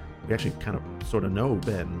 We actually kind of sort of know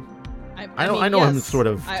Ben. I know him sort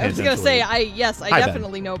of. I was going to say, I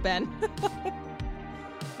definitely know Ben.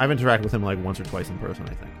 I've interacted with him like once or twice in person,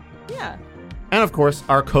 I think. Yeah. And of course,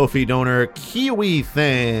 our Ko-fi donor, Kiwi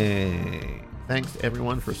Thing. Thanks to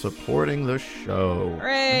everyone for supporting the show.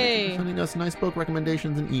 Hooray! And for sending us nice book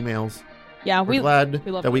recommendations and emails. Yeah, we're glad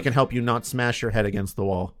we love that we can help you not smash your head against the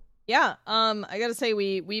wall. Yeah, I gotta say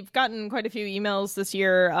we've gotten quite a few emails this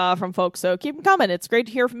year from folks, so keep them coming. It's great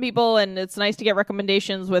to hear from people, and it's nice to get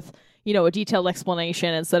recommendations with a detailed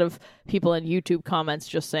explanation instead of people in YouTube comments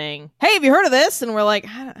just saying, "Hey, have you heard of this?" And we're like,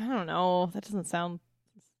 I don't know, that doesn't sound.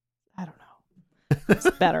 I don't know. It's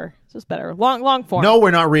better. It's just better. Long form. No,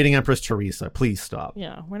 we're not reading Empress Teresa. Please stop.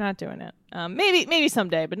 Yeah, we're not doing it. Maybe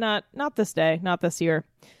someday, but not this day, not this year.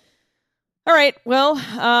 All right.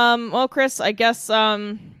 Well, Chris, I guess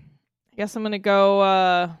I'm gonna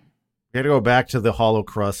go. We gotta go back to the Hollow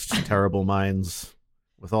Crust Terrible Minds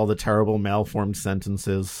with all the terrible malformed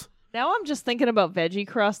sentences. Now I'm just thinking about Veggie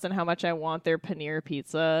Crust and how much I want their paneer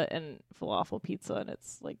pizza and falafel pizza, and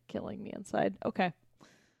it's like killing me inside. Okay.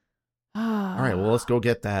 All right. Well, let's go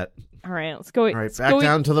get that. All right. Let's go. All right. Back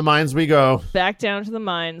down to the mines we go. Back down to the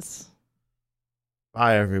mines.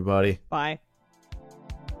 Bye, everybody. Bye.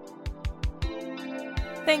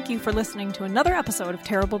 Thank you for listening to another episode of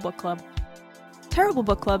Terrible Book Club. Terrible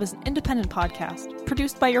Book Club is an independent podcast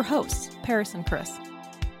produced by your hosts, Paris and Chris.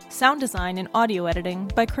 Sound design and audio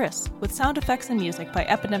editing by Chris, with sound effects and music by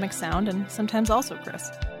Epidemic Sound and sometimes also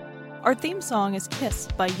Chris. Our theme song is Kiss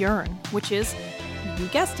by Yearn, which is, you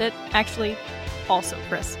guessed it, actually also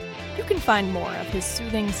Chris. You can find more of his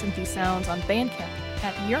soothing synthy sounds on Bandcamp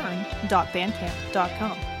at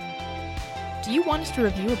yearn.bandcamp.com. Do you want us to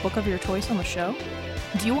review a book of your choice on the show?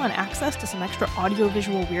 Do you want access to some extra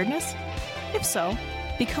audiovisual weirdness? If so,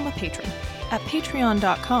 become a patron at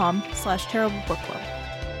patreon.com/terriblebookclub.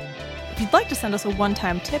 If you'd like to send us a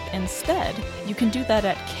one-time tip instead, you can do that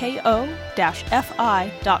at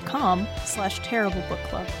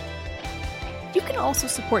ko-fi.com/terriblebookclub. You can also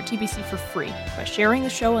support TBC for free by sharing the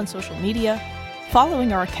show on social media,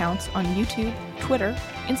 following our accounts on YouTube, Twitter,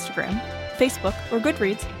 Instagram, Facebook, or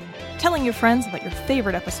Goodreads, telling your friends about your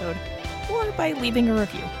favorite episode, or by leaving a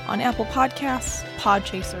review on Apple Podcasts,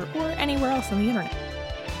 Podchaser, or anywhere else on the internet.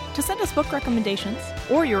 To send us book recommendations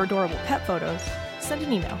or your adorable pet photos, send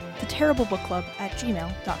an email to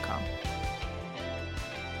terriblebookclub@gmail.com.